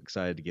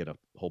 Excited to get a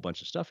whole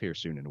bunch of stuff here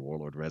soon in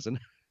Warlord resin,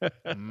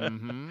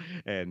 Hmm.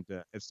 and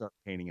start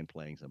painting and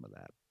playing some of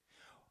that.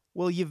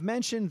 Well, you've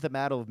mentioned the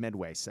Battle of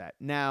Midway set.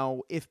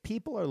 Now, if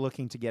people are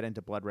looking to get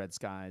into Blood Red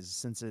Skies,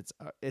 since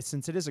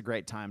it is a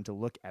great time to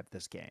look at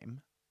this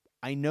game,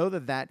 I know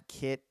that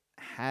kit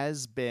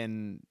has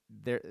been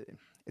there.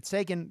 It's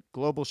taken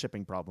global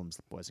shipping problems,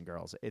 boys and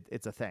girls.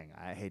 It's a thing.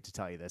 I hate to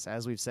tell you this,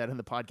 as we've said in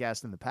the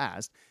podcast in the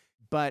past,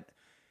 but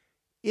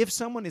if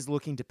someone is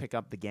looking to pick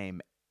up the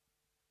game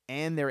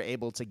and they're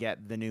able to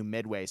get the new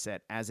Midway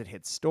set as it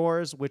hits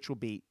stores, which will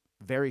be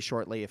very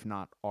shortly, if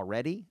not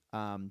already,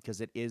 because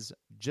it is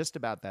just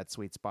about that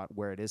sweet spot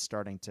where it is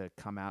starting to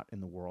come out in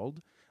the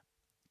world.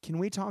 Can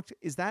we talk?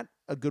 Is that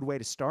a good way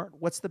to start?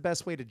 What's the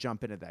best way to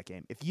jump into that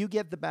game? If you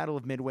get the Battle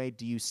of Midway,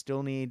 do you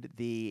still need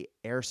the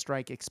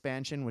Airstrike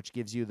expansion, which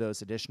gives you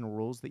those additional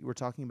rules that you were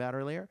talking about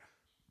earlier?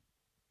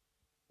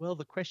 Well,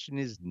 the question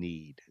is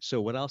need. So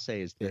what I'll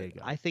say is There that you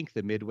go. I think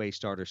the Midway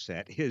starter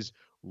set is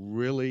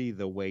really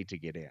the way to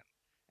get in.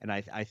 And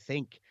I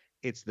think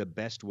it's the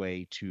best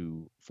way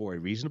to, for a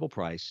reasonable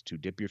price, to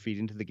dip your feet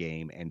into the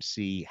game and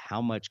see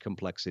how much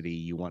complexity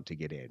you want to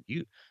get in.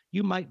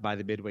 You might buy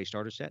the Midway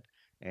starter set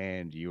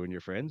and you and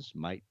your friends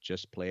might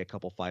just play a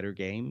couple fighter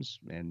games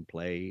and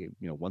play,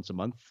 once a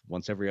month,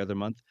 once every other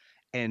month,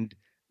 and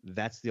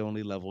that's the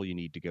only level you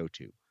need to go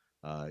to.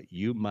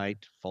 You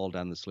might fall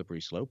down the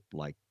slippery slope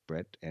like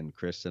Brett and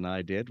Chris and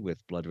I did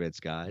with Blood Red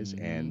Skies,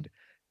 Mm-hmm. and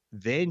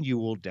then you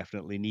will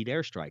definitely need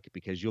airstrike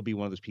because you'll be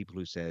one of those people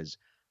who says,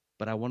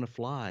 but I want to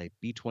fly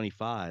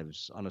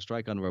B-25s on a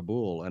strike on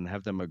Raboul and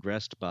have them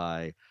aggressed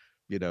by,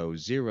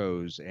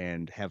 zeros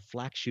and have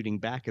flak shooting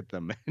back at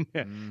them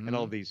and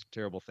all Mm-hmm. these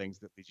terrible things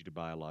that lead you to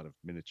buy a lot of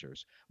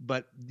miniatures.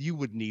 But you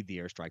would need the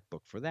airstrike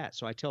book for that.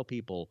 So I tell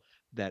people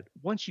that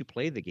once you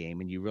play the game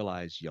and you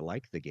realize you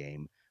like the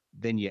game,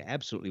 then you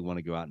absolutely want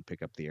to go out and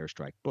pick up the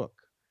airstrike book.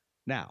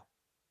 Now,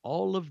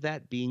 all of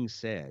that being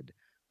said,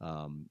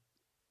 um,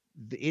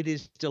 it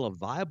is still a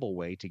viable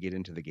way to get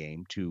into the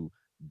game to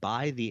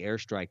buy the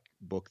airstrike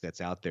book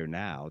that's out there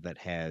now that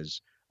has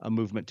a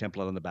movement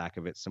template on the back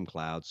of it, some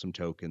clouds, some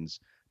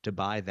tokens, to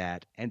buy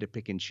that and to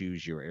pick and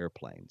choose your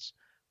airplanes.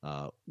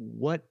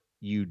 What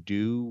you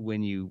do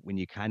when you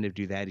kind of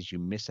do that is you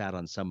miss out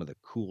on some of the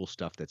cool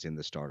stuff that's in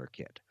the starter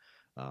kit.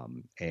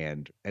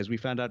 And as we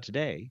found out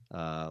today,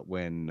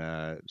 when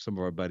some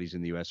of our buddies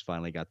in the US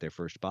finally got their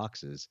first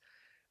boxes,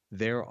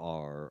 there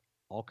are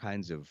all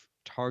kinds of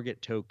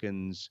target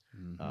tokens,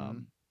 Mm-hmm.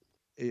 um,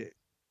 eh,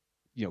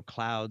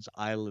 clouds,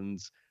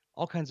 islands,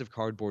 all kinds of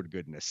cardboard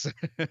goodness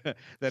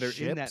that are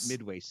in that Ships.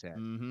 midway set.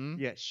 Mm-hmm.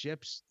 Yeah,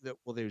 ships that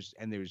well, there's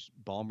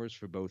bombers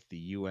for both the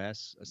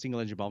U.S., single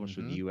engine bombers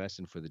for the Mm-hmm. U.S.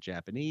 and for the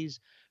Japanese.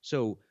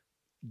 So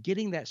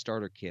getting that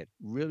starter kit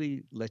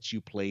really lets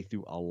you play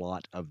through a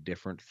lot of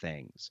different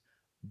things.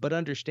 But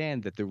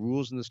understand that the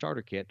rules in the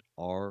starter kit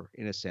are,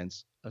 in a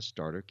sense, a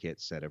starter kit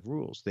set of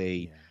rules. They,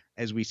 Yeah.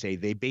 as we say,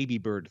 they baby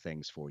bird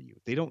things for you.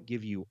 They don't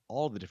give you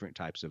all the different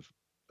types of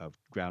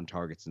ground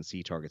targets and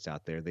sea targets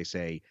out there. They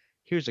say,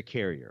 here's a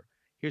carrier.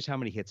 Here's how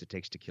many hits it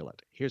takes to kill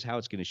it. Here's how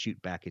it's going to shoot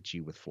back at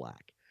you with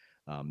flak.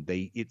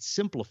 It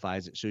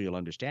simplifies it so you'll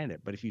understand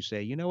it. But if you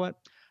say, you know what,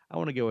 I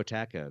want to go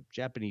attack a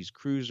Japanese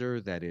cruiser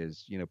that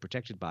is,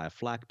 protected by a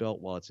flak belt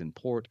while it's in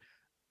port,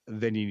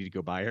 then you need to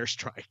go buy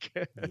airstrike.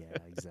 Yeah,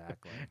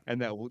 exactly. And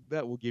that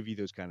will give you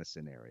those kind of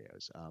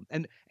scenarios.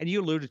 And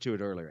you alluded to it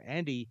earlier.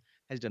 Andy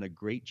has done a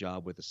great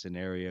job with the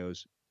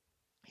scenarios.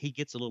 He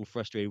gets a little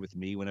frustrated with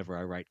me whenever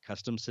I write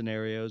custom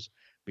scenarios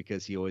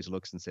because he always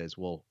looks and says,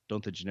 "Well,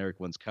 don't the generic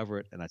ones cover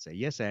it?" And I say,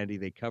 "Yes, Andy,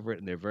 they cover it,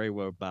 and they're very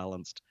well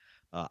balanced."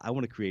 I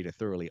want to create a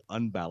thoroughly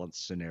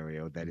unbalanced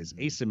scenario that is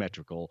Mm-hmm.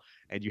 asymmetrical,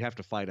 and you have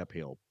to fight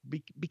uphill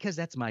because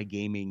that's my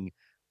gaming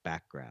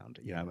background.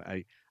 Yeah.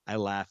 I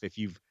laugh if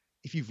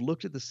you've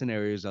looked at the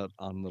scenarios out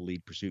on the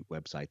Lead Pursuit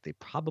website, they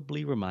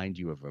probably remind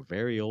you of a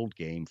very old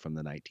game from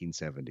the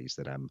 1970s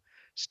that I'm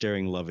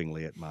staring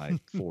lovingly at my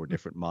four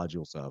different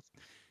modules of.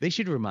 They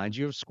should remind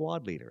you of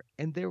Squad Leader.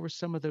 And there were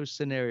some of those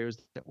scenarios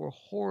that were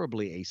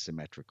horribly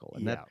asymmetrical,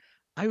 and that Yeah.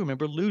 I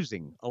remember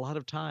losing a lot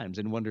of times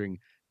and wondering,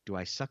 do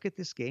I suck at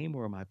this game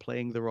or am I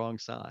playing the wrong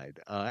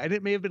side? And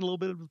it may have been a little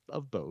bit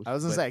of both, I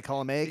was gonna but say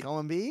column A, it,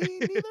 column B,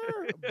 neither,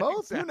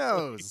 both. Who exactly.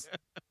 knows?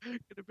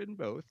 Could have been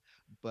both,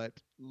 but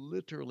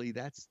literally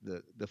that's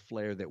the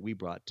flair that we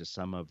brought to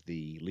some of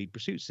the Lead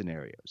Pursuit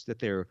scenarios.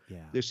 That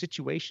Yeah. they're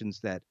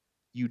situations that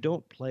you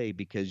don't play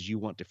because you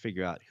want to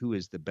figure out who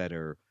is the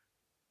better,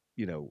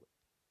 you know,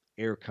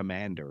 air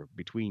commander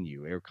between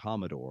you, air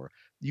commodore.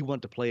 You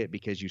want to play it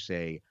because you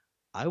say,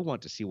 I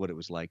want to see what it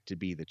was like to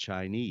be the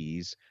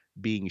Chinese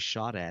being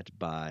shot at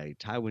by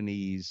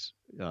Taiwanese,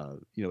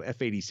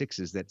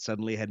 F-86s that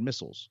suddenly had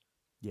missiles.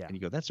 Yeah. And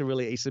you go, that's a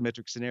really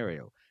asymmetric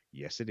scenario.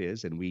 Yes, it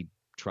is. And we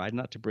tried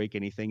not to break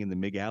anything in the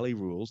MiG Alley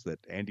rules that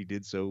Andy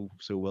did so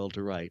well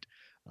to write.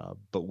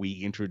 But we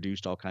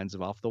introduced all kinds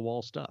of off the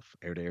wall stuff,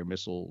 air to air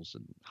missiles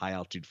and high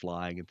altitude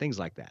flying and things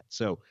like that.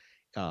 So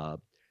uh,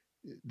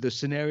 the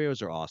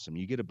scenarios are awesome.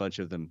 You get a bunch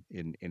of them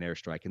in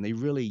Airstrike, and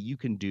you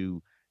can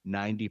do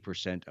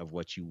 90% of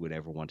what you would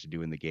ever want to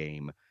do in the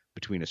game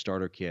between a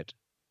starter kit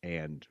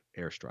and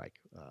Airstrike.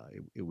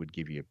 It would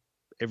give you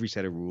every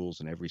set of rules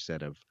and every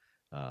set of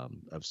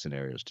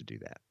scenarios to do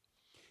that.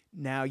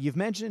 Now you've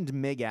mentioned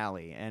MiG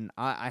Alley, and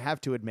I have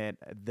to admit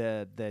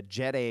the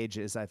Jet Age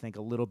is, I think,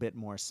 a little bit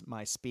more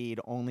my speed,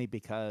 only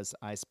because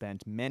I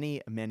spent many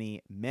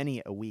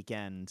a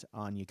weekend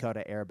on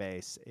Yokota Air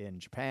Base in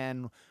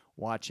Japan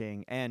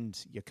watching, and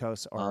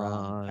Yokosuka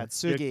or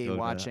Hatsugi Dakota.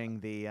 watching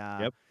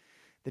Yep.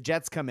 the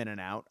jets come in and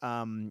out,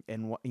 and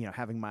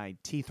having my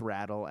teeth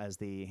rattle as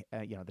the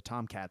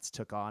Tomcats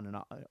took on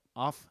and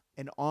off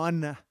and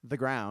on the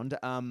ground.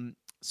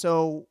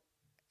 So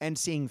and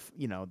seeing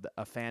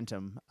a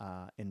Phantom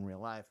in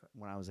real life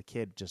when I was a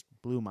kid just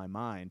blew my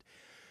mind.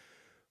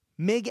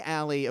 MiG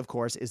Alley, of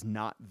course, is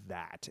not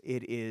that.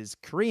 It is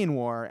Korean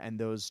War, and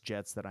those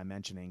jets that I'm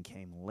mentioning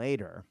came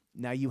later.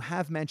 Now, you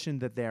have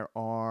mentioned that there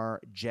are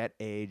Jet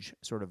Age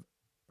sort of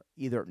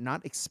either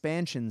not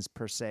expansions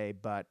per se,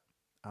 but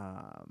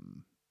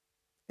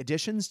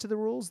additions to the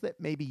rules that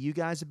maybe you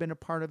guys have been a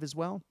part of as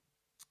well.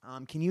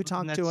 Can you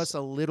talk to That's us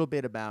a little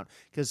bit about,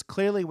 because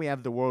clearly we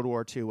have the World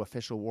War II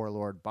official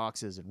warlord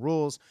boxes and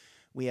rules.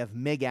 We have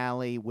Mig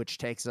Alley, which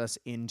takes us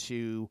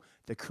into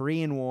the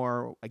Korean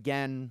War.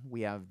 Again,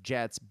 we have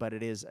Jets, but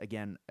it is,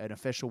 again, an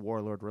official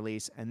Warlord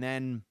release. And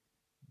then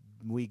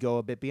we go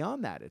a bit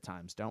beyond that at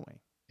times, don't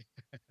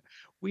we?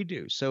 We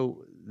do.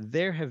 So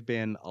there have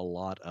been a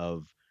lot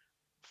of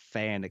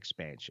fan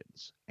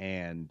expansions,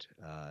 and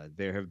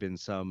there have been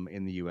some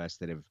in the U.S.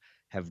 that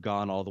have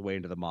gone all the way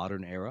into the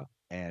modern era,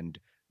 and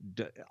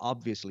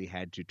obviously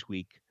had to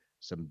tweak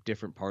some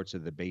different parts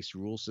of the base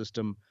rule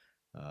system.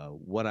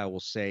 What I will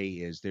say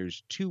is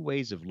there's two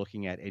ways of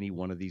looking at any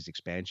one of these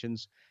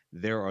expansions.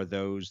 There are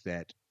those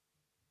that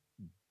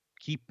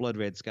keep Blood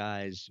Red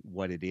Skies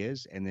what it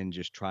is, and then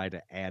just try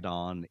to add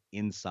on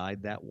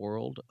inside that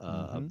world a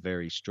Mm-hmm.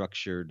 very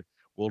structured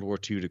World War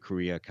II to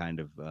Korea kind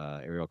of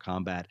aerial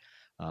combat.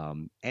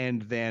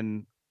 And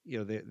then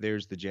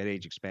there's the Jet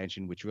Age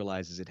expansion, which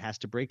realizes it has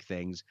to break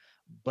things,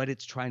 but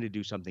it's trying to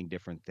do something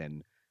different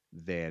than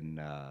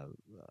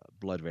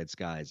Blood Red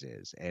Skies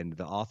is. And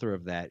the author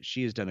of that,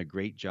 she has done a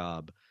great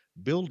job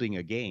building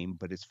a game,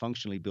 but it's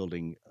functionally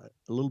building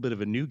a little bit of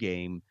a new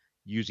game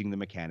using the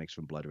mechanics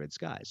from Blood Red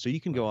Skies. So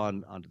you can go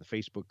Right. onto the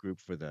Facebook group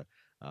for the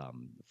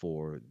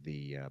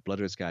Blood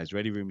Red Skies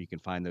Ready Room. You can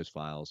find those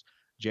files.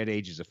 Jet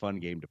Age is a fun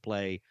game to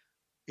play.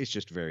 It's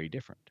just very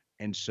different.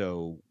 And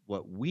so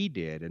what we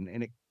did, and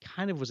it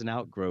kind of was an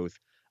outgrowth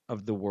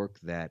of the work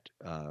that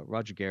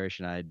Roger Garish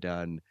and I had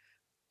done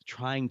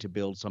trying to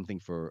build something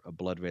for a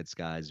Blood Red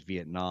Skies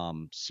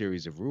Vietnam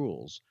series of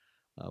rules,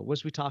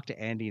 was we talked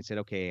to Andy and said,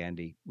 okay,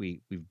 Andy,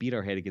 we've beat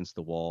our head against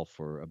the wall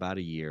for about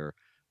a year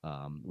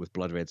with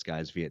Blood Red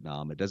Skies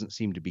Vietnam. It doesn't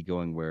seem to be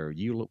going where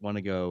you want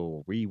to go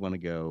or where you want to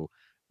go.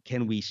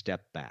 Can we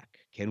step back?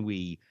 Can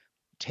we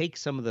take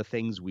some of the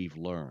things we've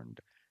learned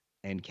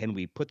and can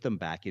we put them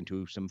back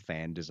into some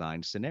fan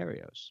designed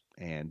scenarios?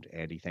 And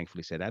Andy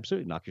thankfully said,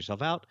 absolutely, knock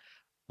yourself out.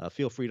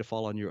 Feel free to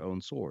fall on your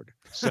own sword.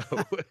 So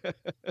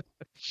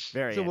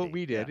Very so what handy.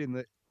 we Yeah.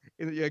 did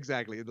yeah,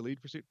 exactly, in the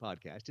Lead Pursuit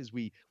podcast is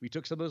we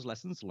took some of those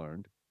lessons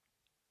learned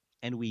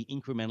and we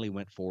incrementally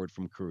went forward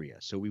from Korea.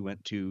 So we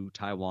went to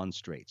Taiwan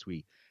Straits.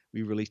 We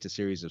released a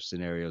series of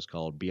scenarios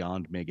called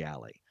Beyond Mig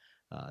Alley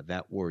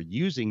that were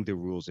using the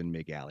rules in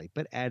Mig Alley,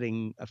 but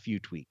adding a few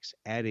tweaks,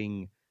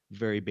 adding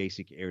very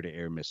basic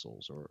air-to-air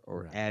missiles, or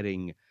Right.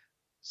 adding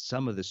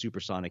some of the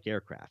supersonic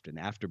aircraft and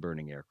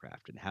afterburning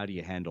aircraft, and how do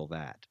you handle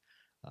that?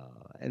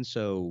 And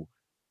so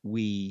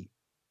we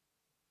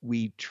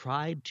we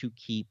tried to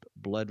keep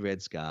Blood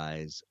Red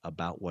Skies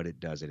about what it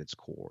does at its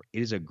core.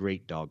 It is a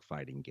great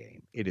dogfighting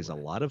game. It is a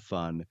Right. lot of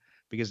fun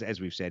because, as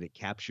we've said, it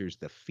captures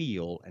the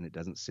feel and it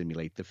doesn't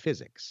simulate the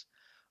physics.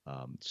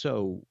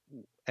 So,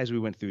 as we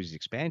went through these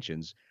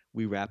expansions,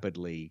 we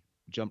rapidly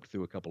jumped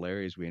through a couple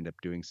areas. We ended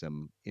up doing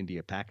some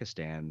India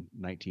Pakistan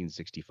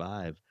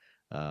 1965.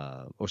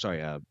 Or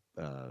sorry, I,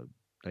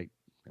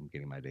 I'm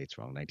getting my dates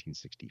wrong.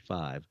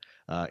 1965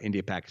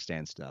 India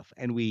Pakistan stuff,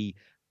 and we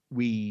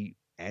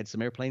add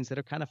some airplanes that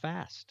are kind of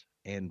fast.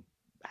 And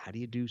how do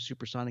you do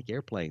supersonic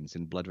airplanes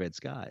in Blood Red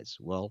Skies?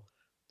 Well,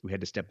 we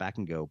had to step back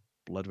and go,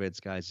 Blood Red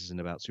Skies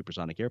isn't about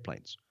supersonic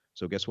airplanes.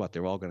 So guess what?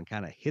 They're all going to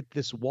kind of hit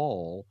this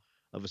wall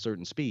of a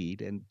certain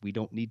speed, and we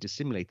don't need to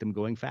simulate them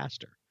going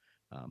faster.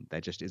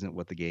 That just isn't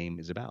what the game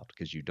is about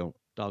because you don't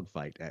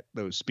dogfight at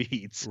those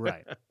speeds.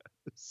 Right.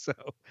 so,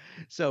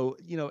 so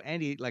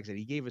Andy, like I said,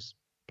 he gave us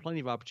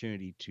plenty of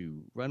opportunity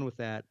to run with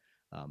that.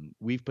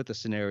 We've put the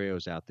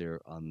scenarios out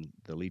there on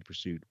the Lead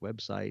Pursuit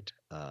website,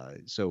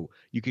 so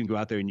you can go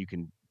out there and you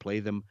can play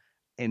them.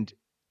 And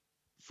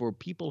for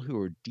people who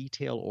are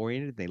detail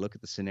oriented, they look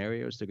at the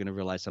scenarios, they're going to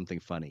realize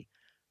something funny.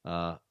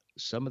 Uh,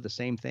 some of the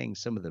same things,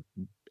 some of the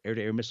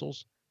air-to-air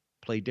missiles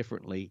play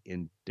differently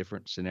in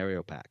different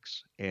scenario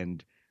packs,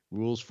 and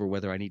rules for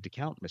whether I need to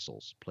count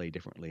missiles play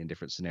differently in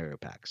different scenario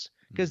packs.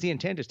 Because the Mm-hmm.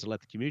 intent is to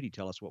let the community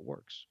tell us what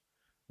works,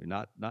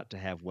 not to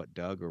have what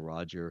Doug or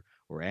Roger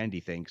or Andy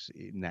thinks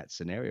in that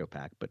scenario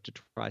pack, but to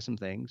try some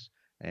things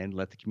and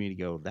let the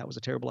community go, that was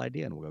a terrible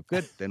idea. And we'll go,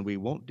 good, then we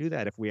won't do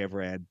that if we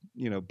ever add,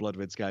 Blood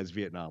Red Skies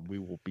Vietnam. We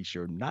will be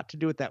sure not to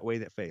do it that way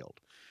that failed.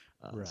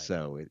 Right.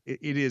 So it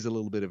is a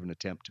little bit of an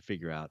attempt to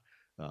figure out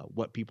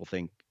what people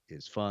think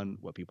is fun,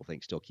 what people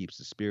think still keeps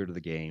the spirit of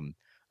the game,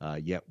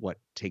 yet what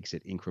takes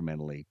it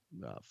incrementally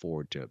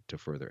forward to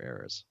further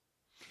eras.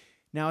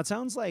 Now it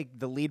sounds like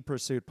the Lead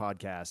Pursuit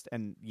podcast,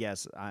 and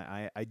yes,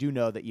 I do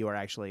know that you are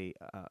actually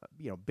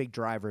big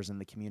drivers in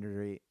the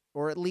community,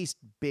 or at least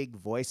big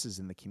voices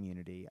in the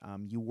community.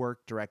 You work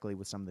directly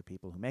with some of the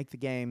people who make the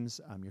games.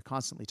 You're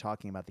constantly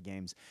talking about the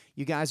games.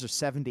 You guys are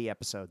 70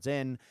 episodes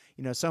in.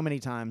 So many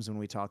times when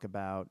we talk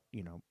about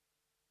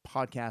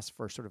podcasts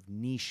for sort of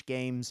niche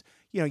games,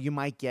 you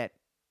might get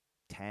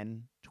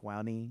 10,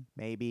 20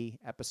 maybe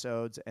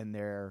episodes, and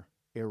they're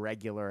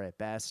irregular at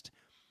best.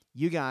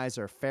 You guys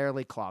are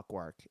fairly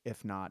clockwork,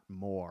 if not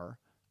more,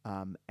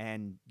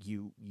 and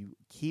you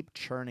keep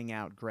churning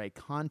out great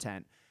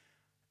content.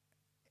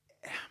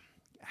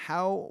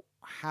 How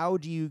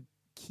do you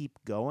keep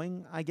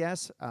going? I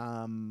guess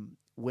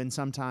when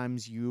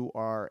sometimes you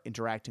are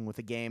interacting with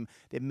a game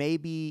that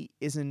maybe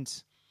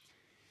isn't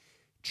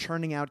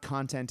churning out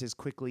content as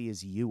quickly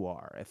as you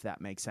are, if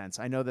that makes sense.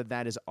 I know that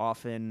that is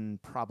often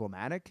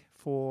problematic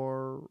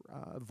for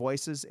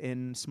voices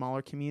in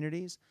smaller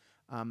communities.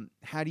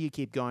 How do you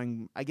keep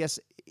going? I guess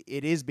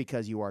it is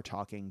because you are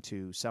talking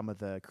to some of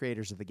the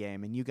creators of the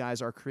game, and you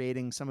guys are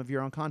creating some of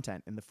your own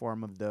content in the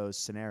form of those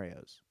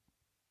scenarios.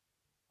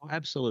 Oh,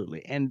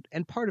 absolutely. And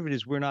part of it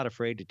is we're not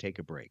afraid to take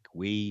a break.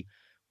 We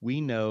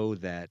know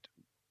that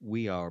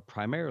we are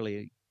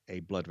primarily a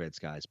Blood Red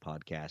Skies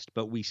podcast,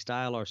 but we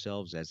style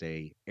ourselves as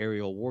a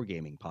aerial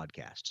wargaming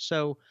podcast.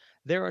 So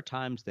there are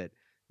times that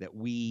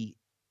we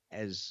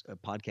as a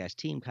podcast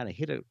team kind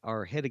of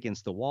our head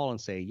against the wall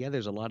and say, yeah,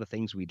 there's a lot of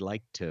things we'd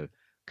like to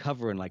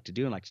cover and like to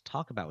do and like to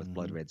talk about with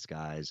Blood Mm-hmm. Red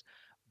Skies,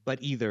 but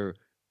either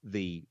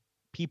the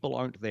people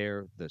aren't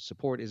there, the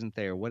support isn't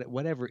there,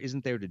 whatever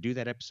isn't there to do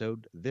that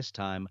episode this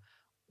time.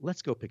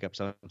 Let's go pick up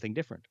something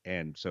different.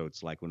 And so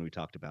it's like when we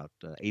talked about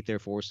 8th Air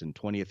Force and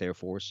 20th Air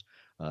Force,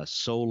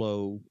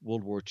 solo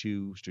World War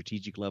II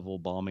strategic level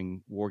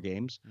bombing war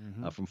games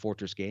Mm-hmm. from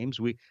Fortress Games.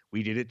 We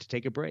did it to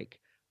take a break,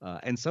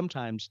 and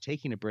sometimes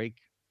taking a break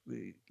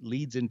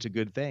leads into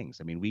good things.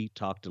 I mean, we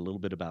talked a little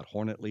bit about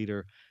Hornet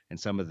Leader and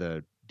some of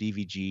the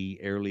DVG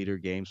Air Leader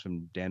games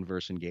from Dan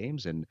Verson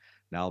Games, and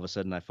now all of a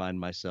sudden I find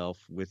myself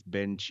with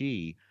Ben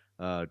Chi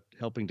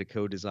helping to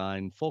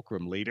co-design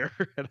Fulcrum Leader,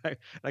 and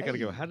I got to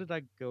go. Hey. How did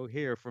I go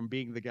here from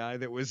being the guy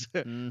that was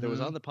that was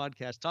Mm-hmm. on the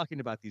podcast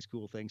talking about these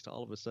cool things to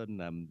all of a sudden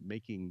I'm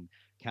making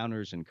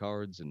counters and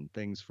cards and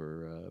things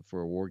for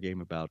a war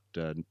game about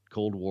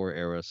Cold War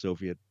era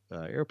Soviet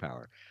air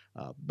power.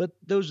 But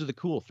those are the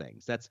cool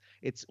things.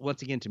 It's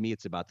once again to me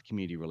it's about the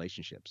community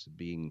relationships,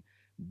 being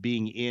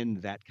in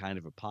that kind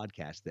of a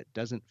podcast that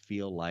doesn't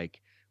feel like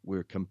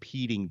we're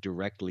competing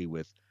directly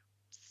with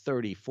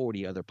 30,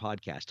 40 other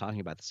podcasts talking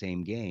about the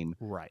same game,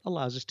 Right.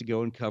 allows us to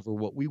go and cover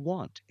what we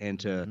want and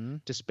Mm-hmm.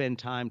 to spend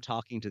time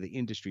talking to the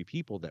industry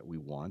people that we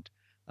want.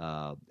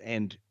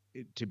 And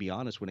to be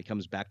honest, when it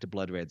comes back to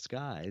Blood Red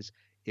Skies,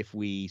 if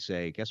we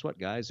say, guess what,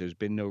 guys, there's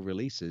been no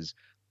releases,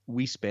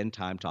 we spend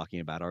time talking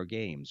about our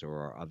games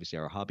or obviously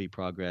our hobby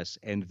progress.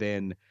 And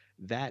then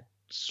that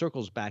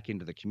circles back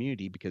into the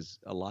community because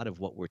a lot of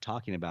what we're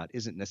talking about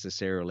isn't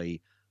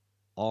necessarily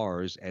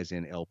ours as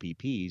in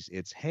LPPs.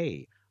 It's,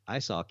 hey, I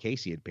saw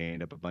Casey had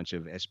painted up a bunch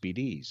of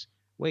SBDs.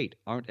 Wait,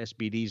 aren't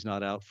SBDs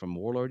not out from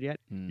Warlord yet?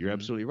 You're Mm-hmm.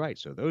 absolutely right.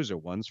 So those are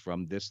ones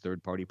from this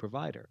third party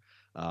provider,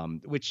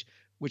 which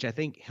I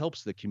think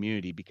helps the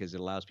community because it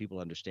allows people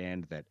to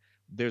understand that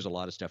there's a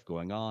lot of stuff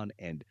going on.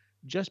 And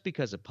just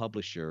because a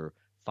publisher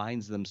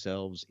finds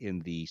themselves in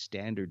the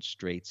standard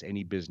straits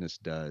any business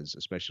does,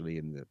 especially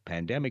in the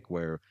pandemic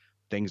where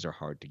things are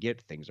hard to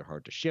get, things are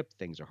hard to ship,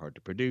 things are hard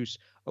to produce.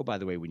 Oh, by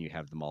the way, when you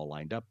have them all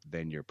lined up,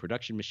 then your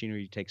production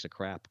machinery takes a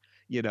crap.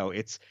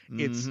 It's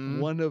Mm-hmm.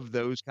 one of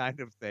those kind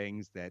of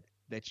things that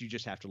you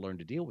just have to learn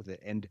to deal with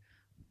it. And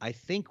I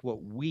think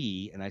what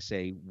we, and I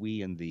say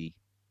we in the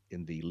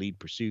lead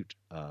pursuit,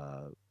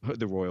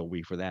 the royal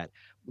we for that,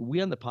 we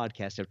on the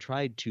podcast have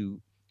tried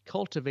to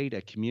cultivate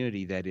a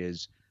community that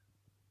is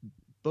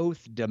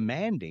both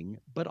demanding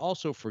but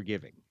also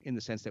forgiving in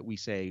the sense that we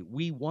say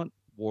we want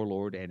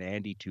Warlord and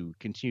Andy to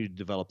continue to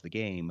develop the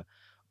game,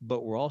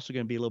 but we're also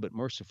going to be a little bit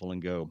merciful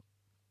and go,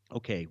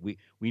 okay,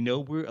 we know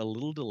we're a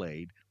little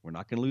delayed. We're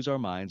not going to lose our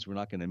minds. We're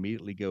not going to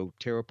immediately go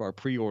tear up our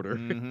pre-order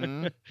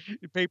Mm-hmm.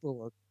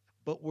 paperwork,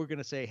 but we're going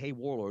to say, hey,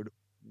 Warlord,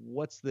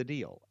 what's the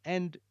deal?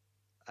 And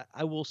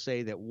I will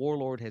say that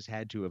Warlord has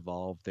had to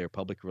evolve their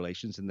public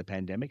relations in the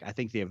pandemic. I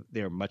think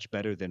they're much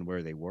better than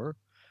where they were,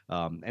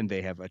 and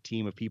they have a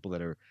team of people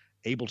that are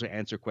able to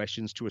answer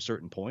questions to a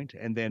certain point,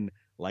 and then,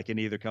 like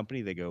any other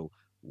company, they go,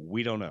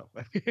 "We don't know.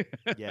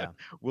 Yeah.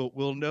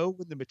 We'll know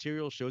when the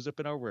material shows up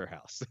in our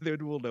warehouse.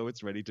 Then we'll know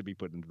it's ready to be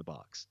put into the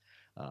box."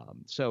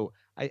 So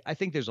I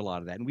think there's a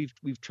lot of that, and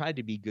we've tried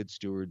to be good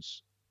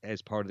stewards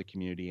as part of the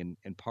community,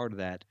 and part of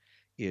that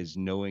is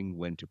knowing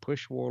when to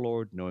push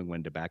Warlord, knowing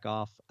when to back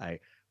off.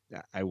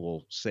 I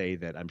will say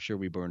that I'm sure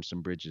we burned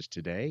some bridges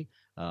today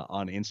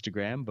on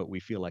Instagram, but we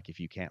feel like if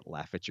you can't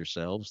laugh at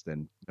yourselves,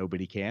 then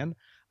nobody can.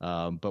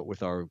 But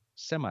with our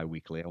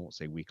semi-weekly, I won't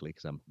say weekly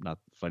because I'm not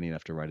funny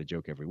enough to write a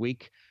joke every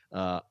week.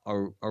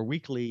 Our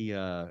weekly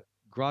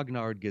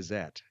Grognard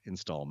Gazette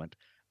installment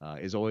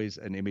is always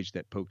an image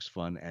that pokes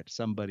fun at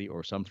somebody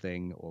or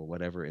something or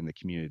whatever in the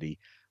community.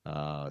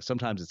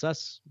 Sometimes it's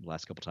us. The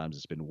last couple times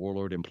it's been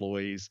Warlord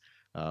employees.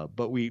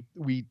 But we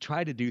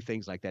try to do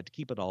things like that to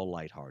keep it all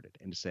lighthearted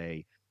and to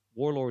say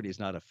Warlord is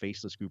not a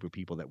faceless group of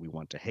people that we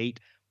want to hate.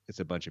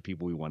 It's a bunch of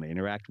people we want to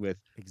interact with.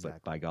 But by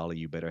Exactly. golly,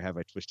 you better have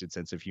a twisted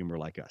sense of humor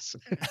like us.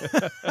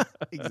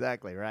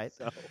 Exactly, right?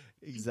 So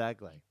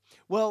Exactly.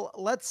 Well,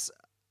 let's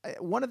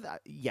one of the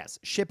yes,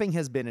 shipping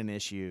has been an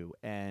issue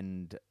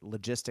and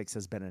logistics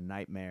has been a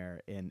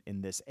nightmare in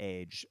this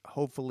age.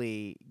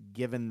 Hopefully,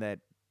 given that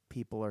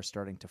people are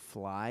starting to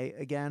fly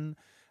again,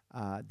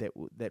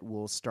 that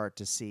we'll start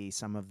to see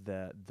some of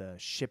the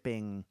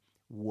shipping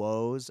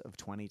woes of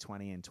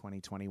 2020 and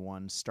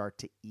 2021 start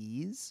to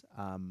ease.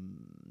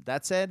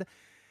 That said,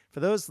 for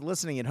those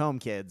listening at home,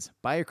 kids,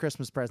 buy your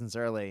Christmas presents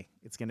early.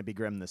 It's going to be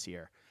grim this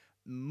year.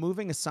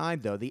 moving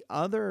aside, though, the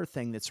other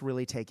thing that's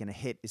really taken a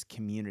hit is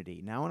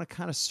community. Now, I want to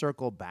kind of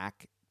circle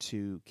back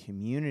to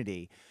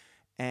community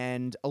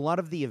and a lot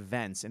of the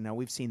events. And now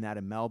we've seen that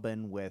in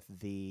Melbourne with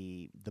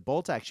the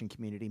bolt action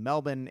community.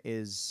 Melbourne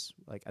is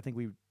like, I think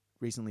we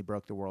recently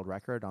broke the world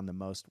record on the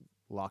most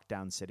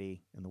lockdown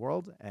city in the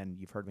world. And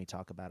you've heard me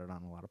talk about it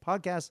on a lot of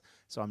podcasts,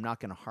 so I'm not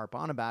going to harp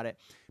on about it.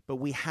 But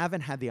we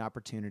haven't had the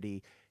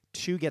opportunity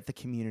to get the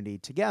community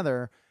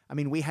together. I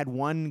mean, we had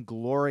one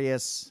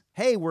glorious,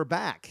 hey, we're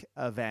back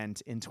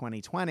event in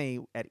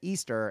 2020 at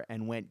Easter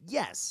and went,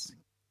 yes,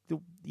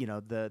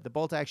 the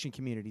bolt action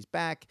community's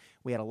back.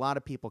 We had a lot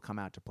of people come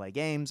out to play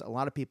games. A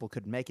lot of people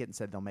couldn't make it and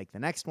said they'll make the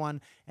next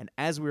one. And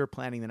as we were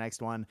planning the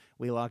next one,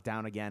 we locked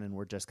down again and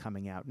we're just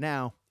coming out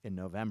now in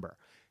November.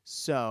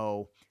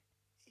 So,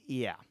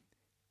 yeah.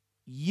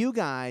 You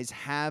guys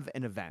have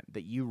an event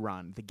that you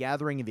run, the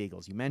Gathering of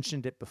Eagles. You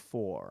mentioned it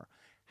before.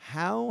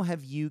 How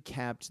have you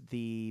kept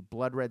the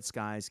Blood Red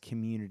Skies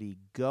community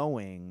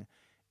going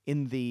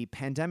in the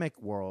pandemic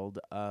world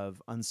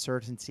of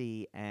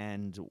uncertainty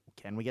and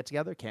can we get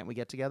together? Can't we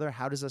get together?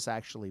 How does this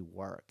actually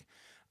work?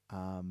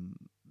 Can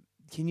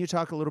you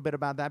talk a little bit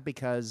about that?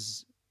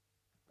 Because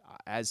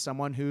as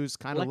someone who's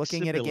kind of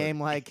looking at a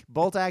game like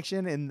Bolt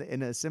Action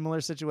in a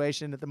similar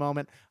situation at the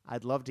moment,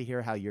 I'd love to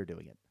hear how you're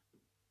doing it.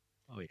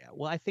 Oh, yeah.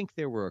 Well, I think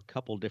there were a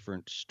couple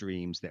different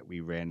streams that we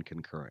ran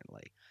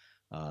concurrently.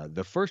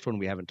 The first one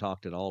we haven't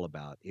talked at all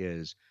about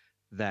is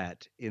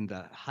that in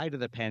the height of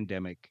the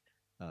pandemic,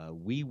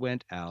 we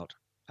went out.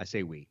 I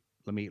say we.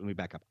 Let me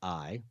back up.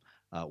 I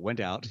went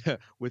out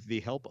with the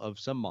help of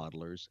some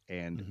modelers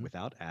and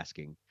without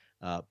asking,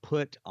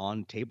 put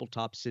on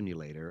Tabletop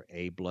Simulator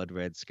a Blood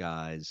Red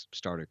Skies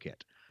starter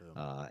kit.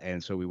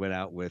 And so we went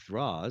out with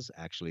Roz,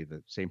 actually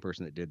the same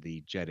person that did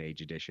the Jet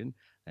Age edition,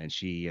 and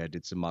she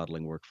did some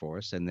modeling work for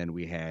us. And then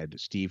we had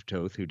Steve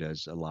Toth, who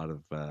does a lot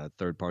of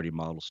third-party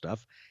model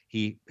stuff.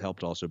 He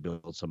helped also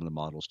build some of the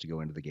models to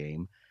go into the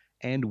game.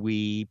 And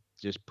we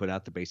just put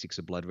out the basics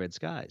of Blood Red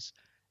Skies.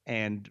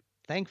 And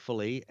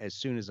thankfully, as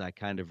soon as I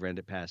kind of ran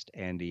it past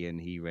Andy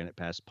and he ran it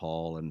past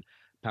Paul and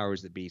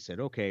Powers That Be said,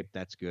 okay,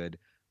 that's good.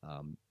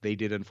 They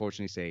did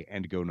unfortunately say,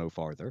 and go no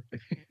farther.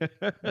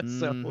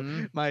 So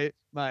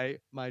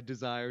my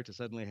desire to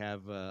suddenly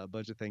have a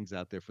bunch of things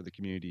out there for the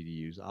community to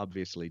use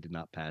obviously did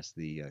not pass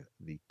the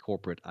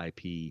corporate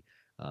IP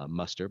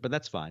muster, but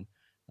that's fine.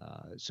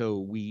 So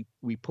we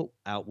put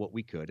out what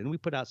we could, and we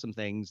put out some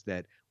things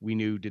that we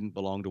knew didn't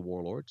belong to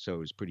Warlord. So it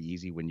was pretty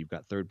easy when you've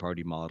got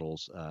third-party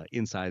models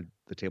inside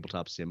the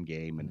tabletop sim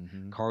game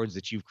and cards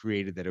that you've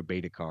created that are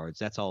beta cards.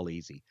 That's all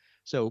easy.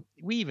 So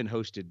we even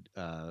hosted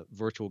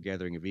virtual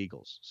Gathering of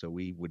Eagles. So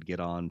we would get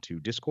on to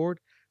Discord.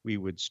 We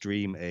would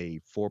stream a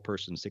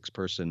 4-person,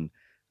 6-person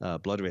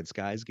Blood Red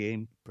Skies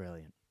game.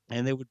 Brilliant.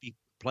 And there would be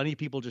plenty of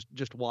people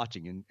just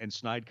watching and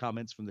snide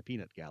comments from the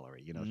peanut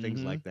gallery,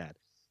 things like that.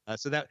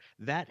 So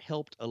that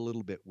helped a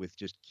little bit with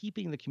just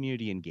keeping the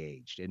community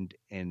engaged.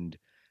 And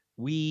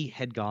we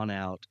had gone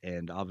out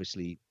and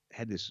obviously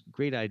had this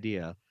great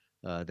idea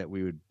that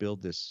we would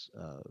build this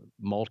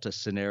Malta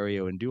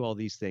scenario and do all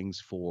these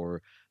things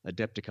for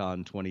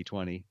Adepticon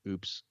 2020.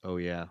 Oops. Oh,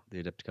 yeah.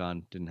 The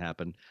Adepticon didn't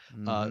happen.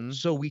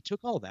 So we took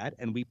all that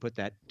and we put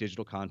that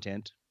digital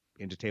content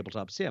into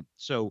Tabletop Sim.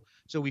 So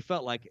we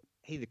felt like,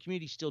 hey, the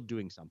community's still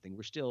doing something.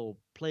 We're still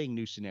playing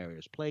new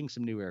scenarios, playing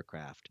some new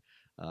aircraft.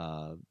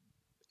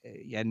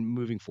 And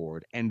moving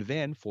forward. And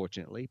then,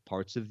 fortunately,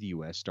 parts of the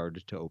U.S.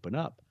 started to open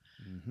up.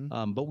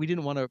 But we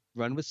didn't want to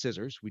run with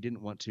scissors. We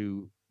didn't want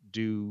to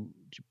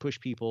push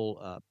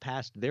people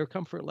past their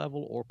comfort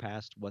level or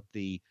past what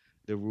the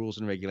rules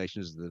and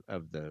regulations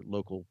of the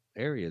local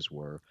areas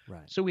were.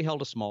 Right. So we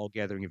held a small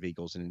Gathering of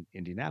Eagles in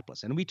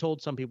Indianapolis. And we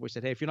told some people, we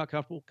said, hey, if you're not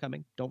comfortable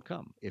coming, don't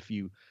come. If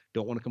you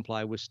don't want to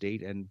comply with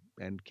state and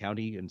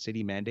county and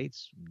city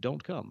mandates,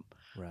 don't come.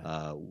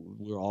 Right.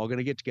 We're all going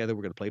to get together.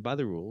 We're going to play by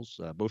the rules,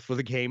 both for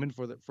the game and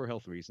for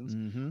health reasons.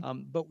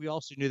 But we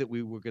also knew that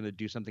we were going to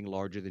do something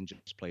larger than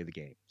just play the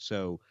game.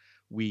 So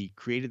we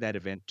created that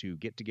event to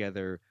get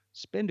together,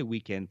 spend a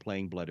weekend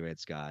playing Blood Red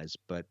Skies.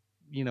 But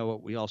you know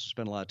what? We also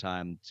spent a lot of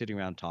time sitting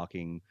around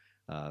talking,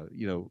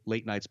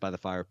 late nights by the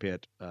fire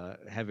pit,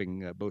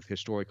 having both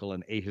historical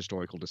and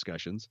ahistorical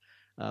discussions,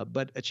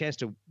 but a chance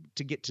to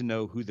get to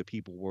know who the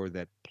people were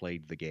that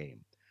played the game.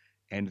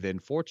 And then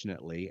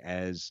fortunately,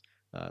 as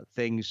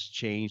things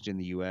changed in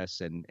the U.S.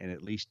 and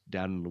at least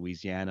down in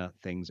Louisiana,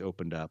 things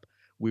opened up,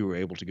 we were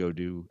able to go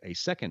do a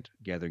second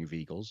Gathering of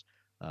Eagles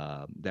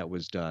that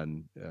was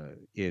done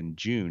in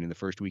June, in the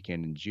first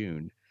weekend in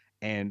June,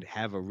 and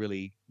have a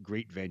really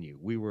great venue.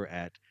 We were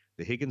at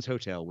the Higgins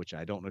Hotel, which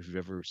I don't know if you've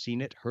ever seen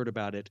it, heard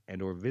about it,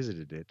 and or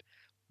visited it,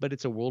 but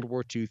it's a World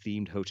War II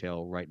themed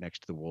hotel right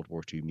next to the World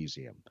War II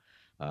Museum.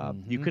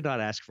 You could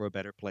not ask for a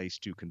better place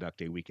to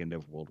conduct a weekend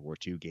of World War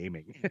II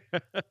gaming.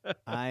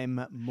 I'm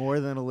more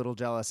than a little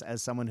jealous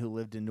as someone who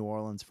lived in New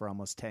Orleans for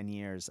almost 10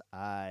 years.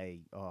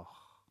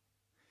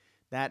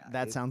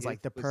 That sounds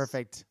like the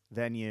perfect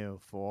venue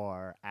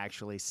for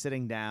actually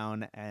sitting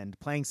down and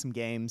playing some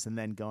games and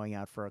then going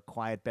out for a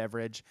quiet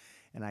beverage.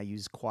 and I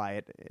use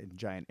quiet in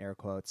giant air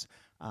quotes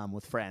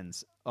with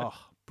friends. Oh,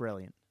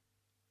 brilliant.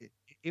 it,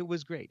 it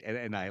was great.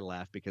 And I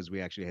laughed because we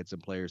actually had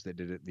some players that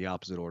did it in the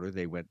opposite order.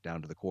 They went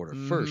down to the quarter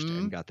first Mm-hmm.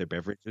 and got their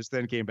beverages,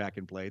 then came back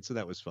and played. So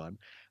that was fun.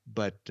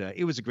 But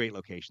it was a great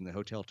location. The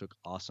hotel took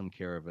awesome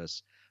care of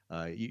us.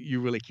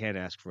 You really can't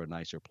ask for a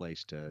nicer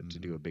place to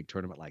Mm-hmm. do a big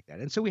tournament like that.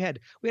 And so we had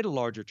a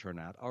larger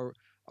turnout.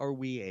 Are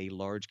we a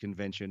large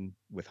convention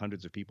with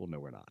hundreds of people? No,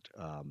 we're not.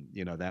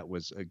 That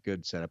was a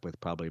good setup with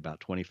probably about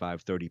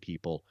 25, 30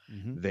 people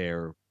Mm-hmm.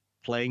 there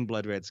playing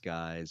Blood Red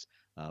Skies,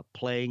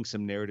 playing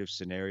some narrative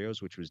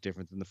scenarios, which was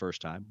different than the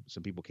first time.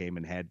 Some people came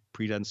and had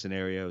pre-done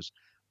scenarios,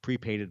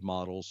 pre-painted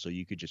models, so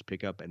you could just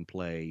pick up and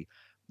play,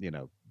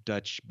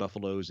 Dutch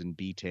buffaloes and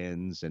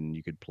B10s, and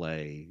you could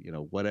play,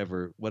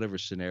 whatever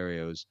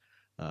scenarios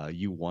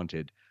you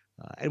wanted.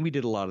 And we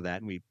did a lot of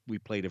that, and we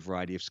played a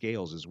variety of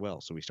scales as well.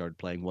 So we started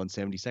playing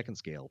 1/72nd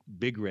scale,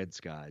 Big Red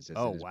Skies, as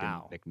Oh, it has been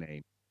wow.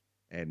 nicknamed,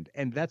 and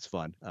that's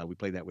fun. We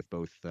played that with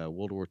both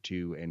World War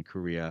II and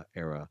Korea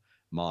era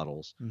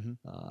models,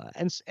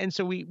 Mm-hmm. and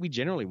so we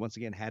generally once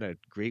again had a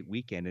great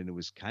weekend, and it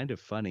was kind of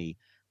funny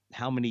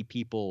how many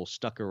people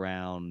stuck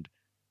around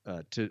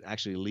to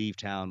actually leave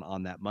town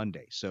on that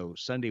Monday. So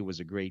Sunday was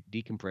a great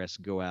decompress,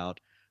 go out,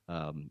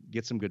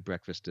 get some good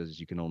breakfast as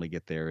you can only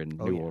get there in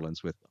Oh, New yeah.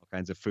 Orleans with all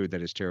kinds of food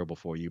that is terrible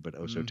for you, but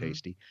oh so Mm-hmm.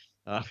 tasty.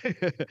 Uh,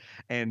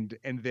 and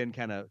then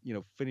kind of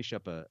finish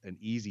up an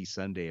easy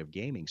Sunday of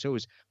gaming. So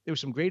there were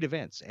some great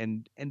events,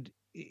 and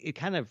it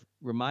kind of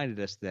reminded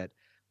us that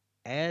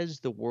as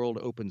the world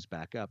opens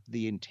back up,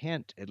 the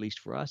intent, at least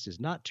for us, is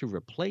not to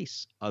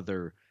replace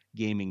other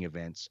gaming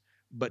events,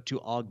 but to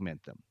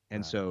augment them.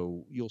 And Right.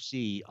 so you'll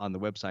see on the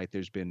website,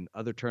 there's been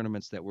other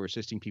tournaments that we're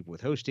assisting people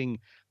with hosting.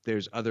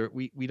 There's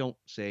we don't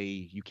say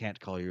you can't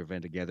call your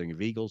event a Gathering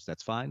of Eagles.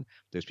 That's fine.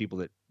 There's people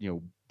that,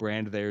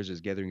 brand theirs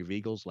as Gathering of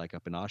Eagles, like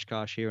up in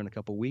Oshkosh here in a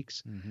couple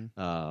weeks.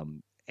 Mm-hmm.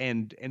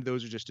 And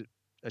those are just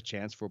a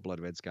chance for Blood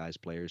Red Skies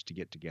players to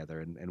get together.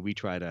 And we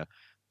try to,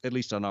 at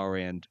least on our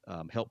end,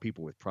 help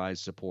people with prize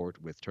support,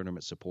 with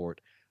tournament support,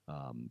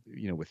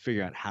 with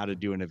figuring out how to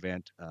do an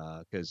event.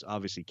 Because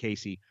obviously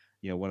Casey,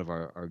 one of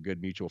our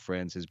good mutual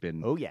friends, has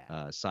been Oh,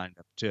 yeah. signed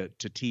up to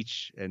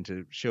teach and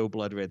to show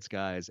Blood Red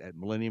Skies at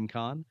Millennium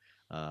Con.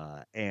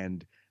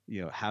 And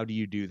how do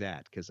you do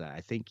that? Because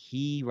I think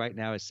he right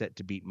now is set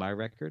to beat my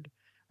record.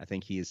 I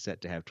think he is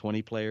set to have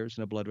 20 players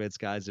in a Blood Red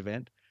Skies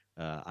event.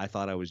 I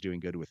thought I was doing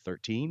good with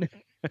 13.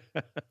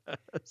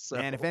 So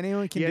Man, if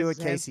anyone he can has do his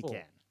it, hands Casey full.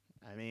 can.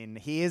 I mean,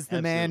 he is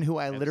the man Absolutely. who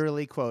I Absolutely.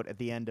 literally quote at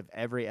the end of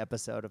every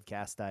episode of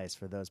Cast Dice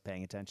for those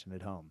paying attention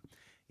at home.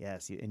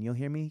 Yes, and you'll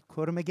hear me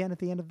quote him again at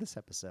the end of this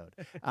episode.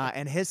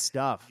 And his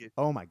stuff, Yeah.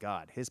 oh my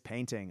God, his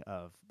painting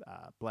of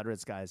Blood Red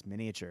Skies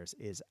miniatures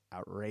is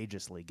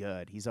outrageously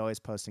good. He's always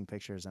posting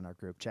pictures in our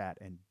group chat,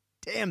 and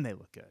damn, they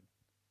look good.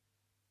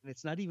 And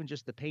it's not even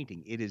just the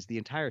painting, it is the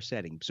entire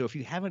setting. So if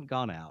you haven't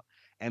gone out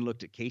and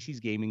looked at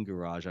Casey's Gaming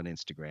Garage on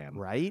Instagram,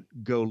 Right?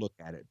 go look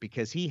at it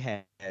because he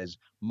has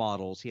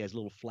models, he has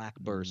little flak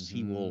bursts,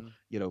 he will,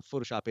 Mm-hmm.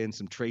 Photoshop in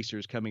some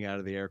tracers coming out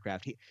of the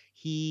aircraft.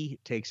 He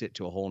takes it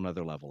to a whole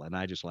nother level. And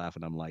I just laugh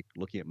and I'm like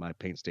looking at my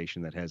paint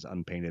station that has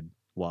unpainted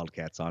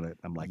Wildcats on it.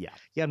 I'm like, Yeah.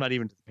 yeah, I'm not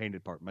even to the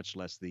painted part, much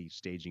less the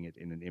staging it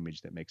in an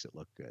image that makes it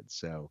look good.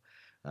 So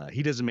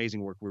he does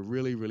amazing work. We're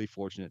really, really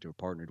fortunate to have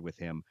partnered with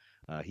him.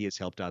 He has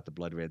helped out the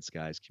Blood Red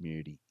Skies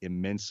community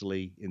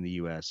immensely in the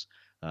U.S.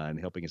 And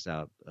helping us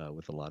out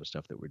with a lot of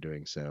stuff that we're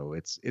doing. So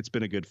it's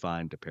been a good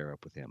find to pair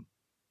up with him.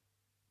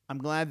 I'm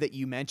glad that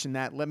you mentioned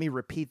that. Let me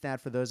repeat that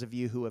for those of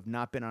you who have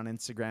not been on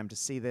Instagram to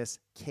see this.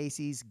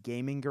 Casey's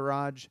Gaming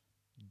Garage.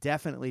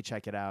 Definitely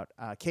check it out.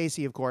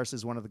 Casey, of course,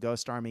 is one of the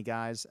Ghost Army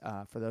guys.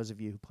 For those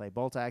of you who play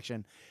Bolt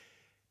Action,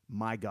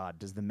 my God,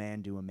 does the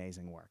man do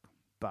amazing work.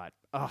 But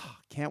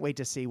can't wait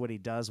to see what he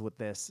does with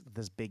this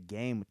big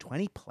game.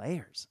 20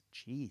 players.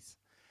 Jeez.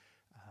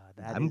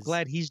 I'm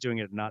glad he's doing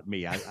it, not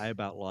me. I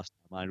about lost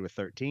my mind with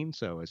 13.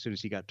 So as soon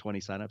as he got 20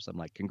 signups, I'm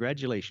like,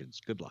 congratulations.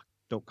 Good luck.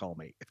 Don't call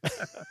me.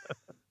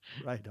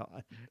 Right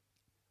on.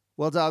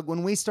 Well, Doug,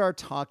 when we start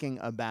talking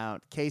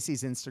about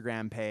Casey's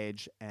Instagram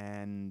page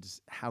and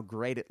how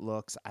great it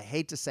looks, I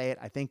hate to say it,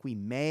 I think we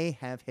may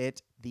have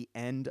hit the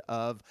end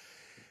of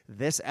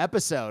this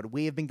episode.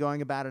 We have been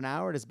going about an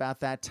hour. It is about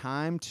that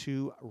time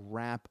to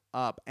wrap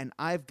up. And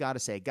I've got to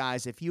say,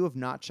 guys, if you have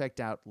not checked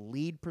out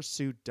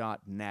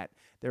leadpursuit.net,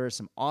 there are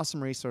some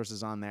awesome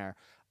resources on there.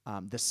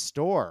 The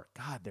store,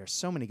 God, there's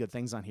so many good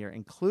things on here,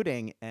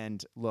 including,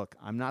 and look,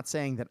 I'm not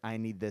saying that I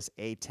need this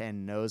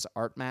A10 nose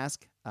art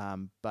mask,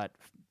 but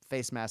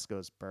face mask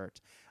goes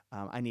Bert.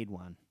 I need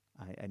one.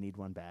 I need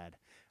one bad.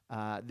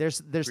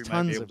 There's We might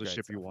tons be able of to great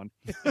ship stuff. you one.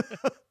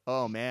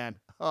 Oh man.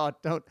 Oh,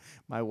 don't.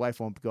 My wife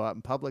won't go out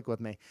in public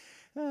with me.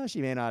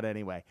 She may not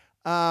anyway.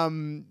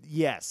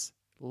 Yes.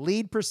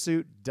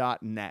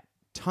 Leadpursuit.net.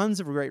 Tons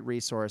of great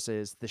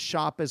resources. The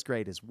shop is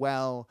great as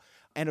well.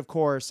 And of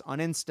course, on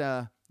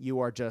Insta, you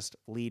are just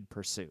Lead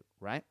Pursuit,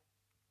 right?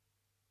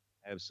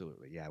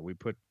 Absolutely. Yeah. We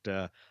put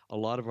a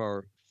lot of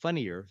our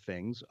funnier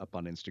things up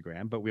on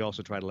Instagram, but we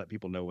also try to let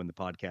people know when the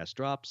podcast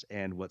drops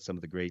and what some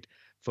of the great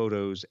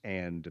photos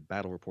and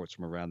battle reports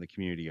from around the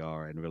community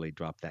are, and really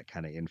drop that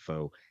kind of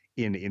info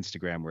in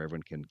Instagram where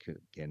everyone can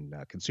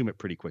consume it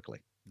pretty quickly.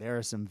 There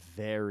are some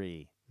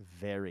very,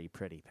 very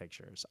pretty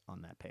pictures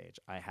on that page,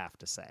 I have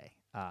to say.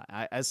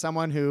 As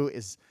someone who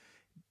is,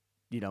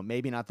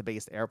 maybe not the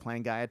biggest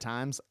airplane guy at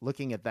times,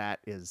 looking at that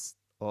is,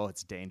 oh,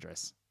 it's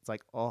dangerous. It's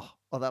like, oh,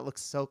 that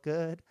looks so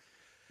good.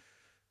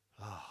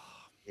 Oh.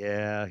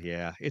 Yeah,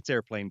 yeah. It's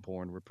airplane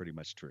porn. We're pretty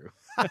much true.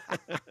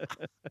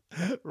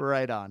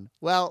 Right on.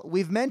 Well,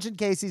 we've mentioned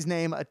Casey's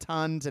name a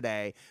ton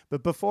today,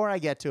 but before I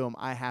get to him,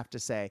 I have to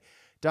say,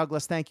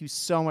 Douglas, thank you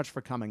so much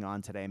for coming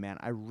on today, man.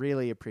 I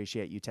really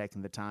appreciate you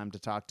taking the time to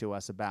talk to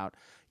us about,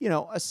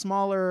 a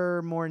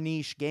smaller, more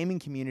niche gaming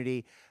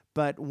community,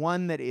 but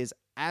one that is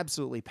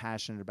absolutely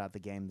passionate about the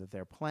game that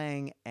they're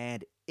playing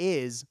and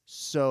is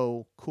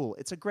so cool.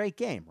 It's a great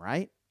game,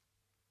 right?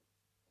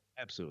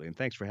 Absolutely. And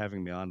thanks for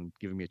having me on and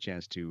giving me a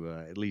chance to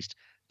at least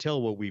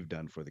tell what we've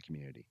done for the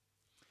community.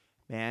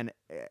 Man,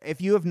 if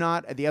you have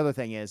not, the other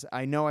thing is,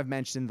 I know I've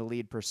mentioned the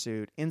Lead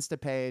Pursuit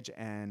Insta page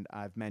and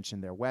I've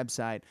mentioned their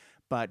website,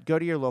 but go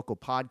to your local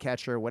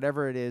podcatcher,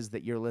 whatever it is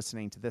that you're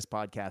listening to this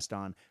podcast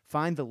on,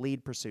 find the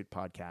Lead Pursuit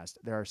podcast.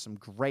 There are some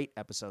great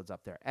episodes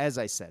up there. As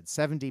I said,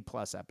 70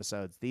 plus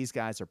episodes. These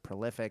guys are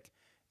prolific.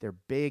 They're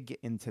big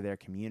into their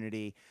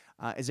community.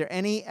 Is there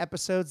any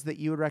episodes that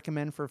you would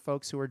recommend for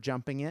folks who are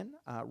jumping in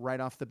right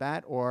off the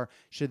bat, or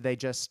should they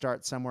just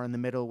start somewhere in the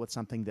middle with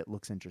something that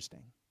looks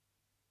interesting?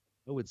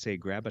 I would say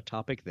grab a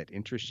topic that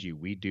interests you.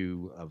 We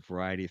do a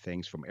variety of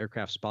things from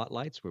aircraft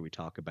spotlights, where we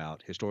talk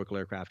about historical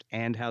aircraft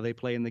and how they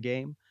play in the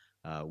game.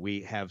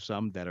 We have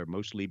some that are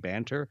mostly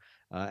banter.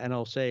 And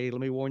I'll say,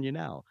 let me warn you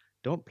now,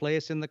 don't play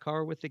us in the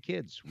car with the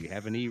kids. We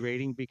have an E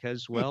rating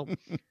because, well,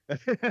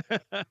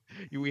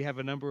 we have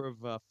a number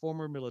of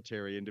former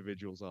military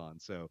individuals on.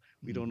 So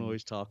we don't Mm-hmm.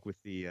 always talk with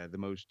the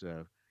most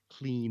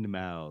clean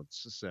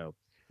mouths.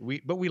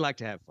 But we like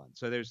to have fun.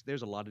 So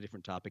there's a lot of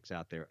different topics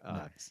out there.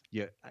 Nice.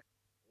 Yeah,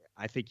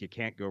 I think you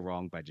can't go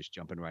wrong by just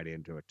jumping right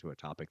into it to a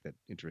topic that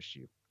interests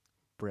you.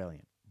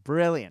 Brilliant.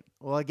 Brilliant.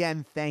 Well,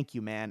 again, thank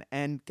you, man.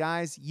 And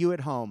guys, you at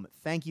home,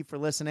 thank you for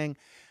listening.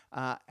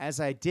 As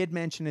I did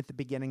mention at the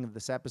beginning of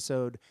this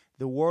episode,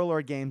 the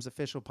Warlord Games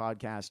official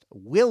podcast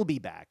will be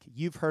back.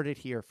 You've heard it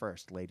here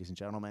first, ladies and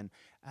gentlemen,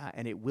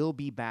 and it will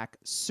be back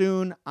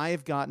soon. I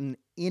have gotten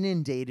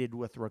inundated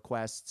with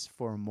requests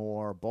for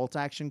more bolt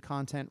action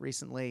content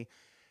recently.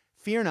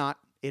 Fear not,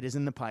 it is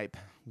in the pipe.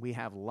 We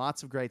have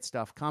lots of great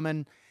stuff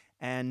coming.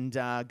 And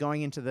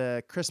going into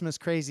the Christmas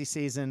crazy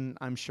season,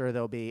 I'm sure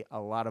there'll be a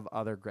lot of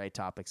other great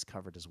topics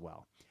covered as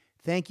well.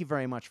 Thank you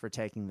very much for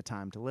taking the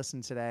time to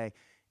listen today.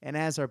 And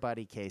as our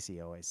buddy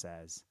Casey always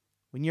says,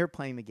 when you're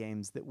playing the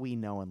games that we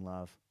know and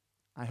love,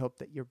 I hope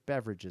that your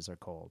beverages are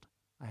cold.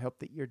 I hope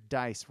that your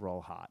dice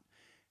roll hot.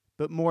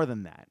 But more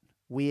than that,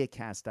 we at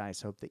Cast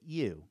Dice hope that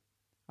you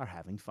are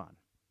having fun.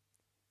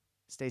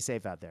 Stay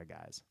safe out there,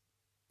 guys.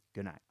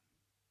 Good night.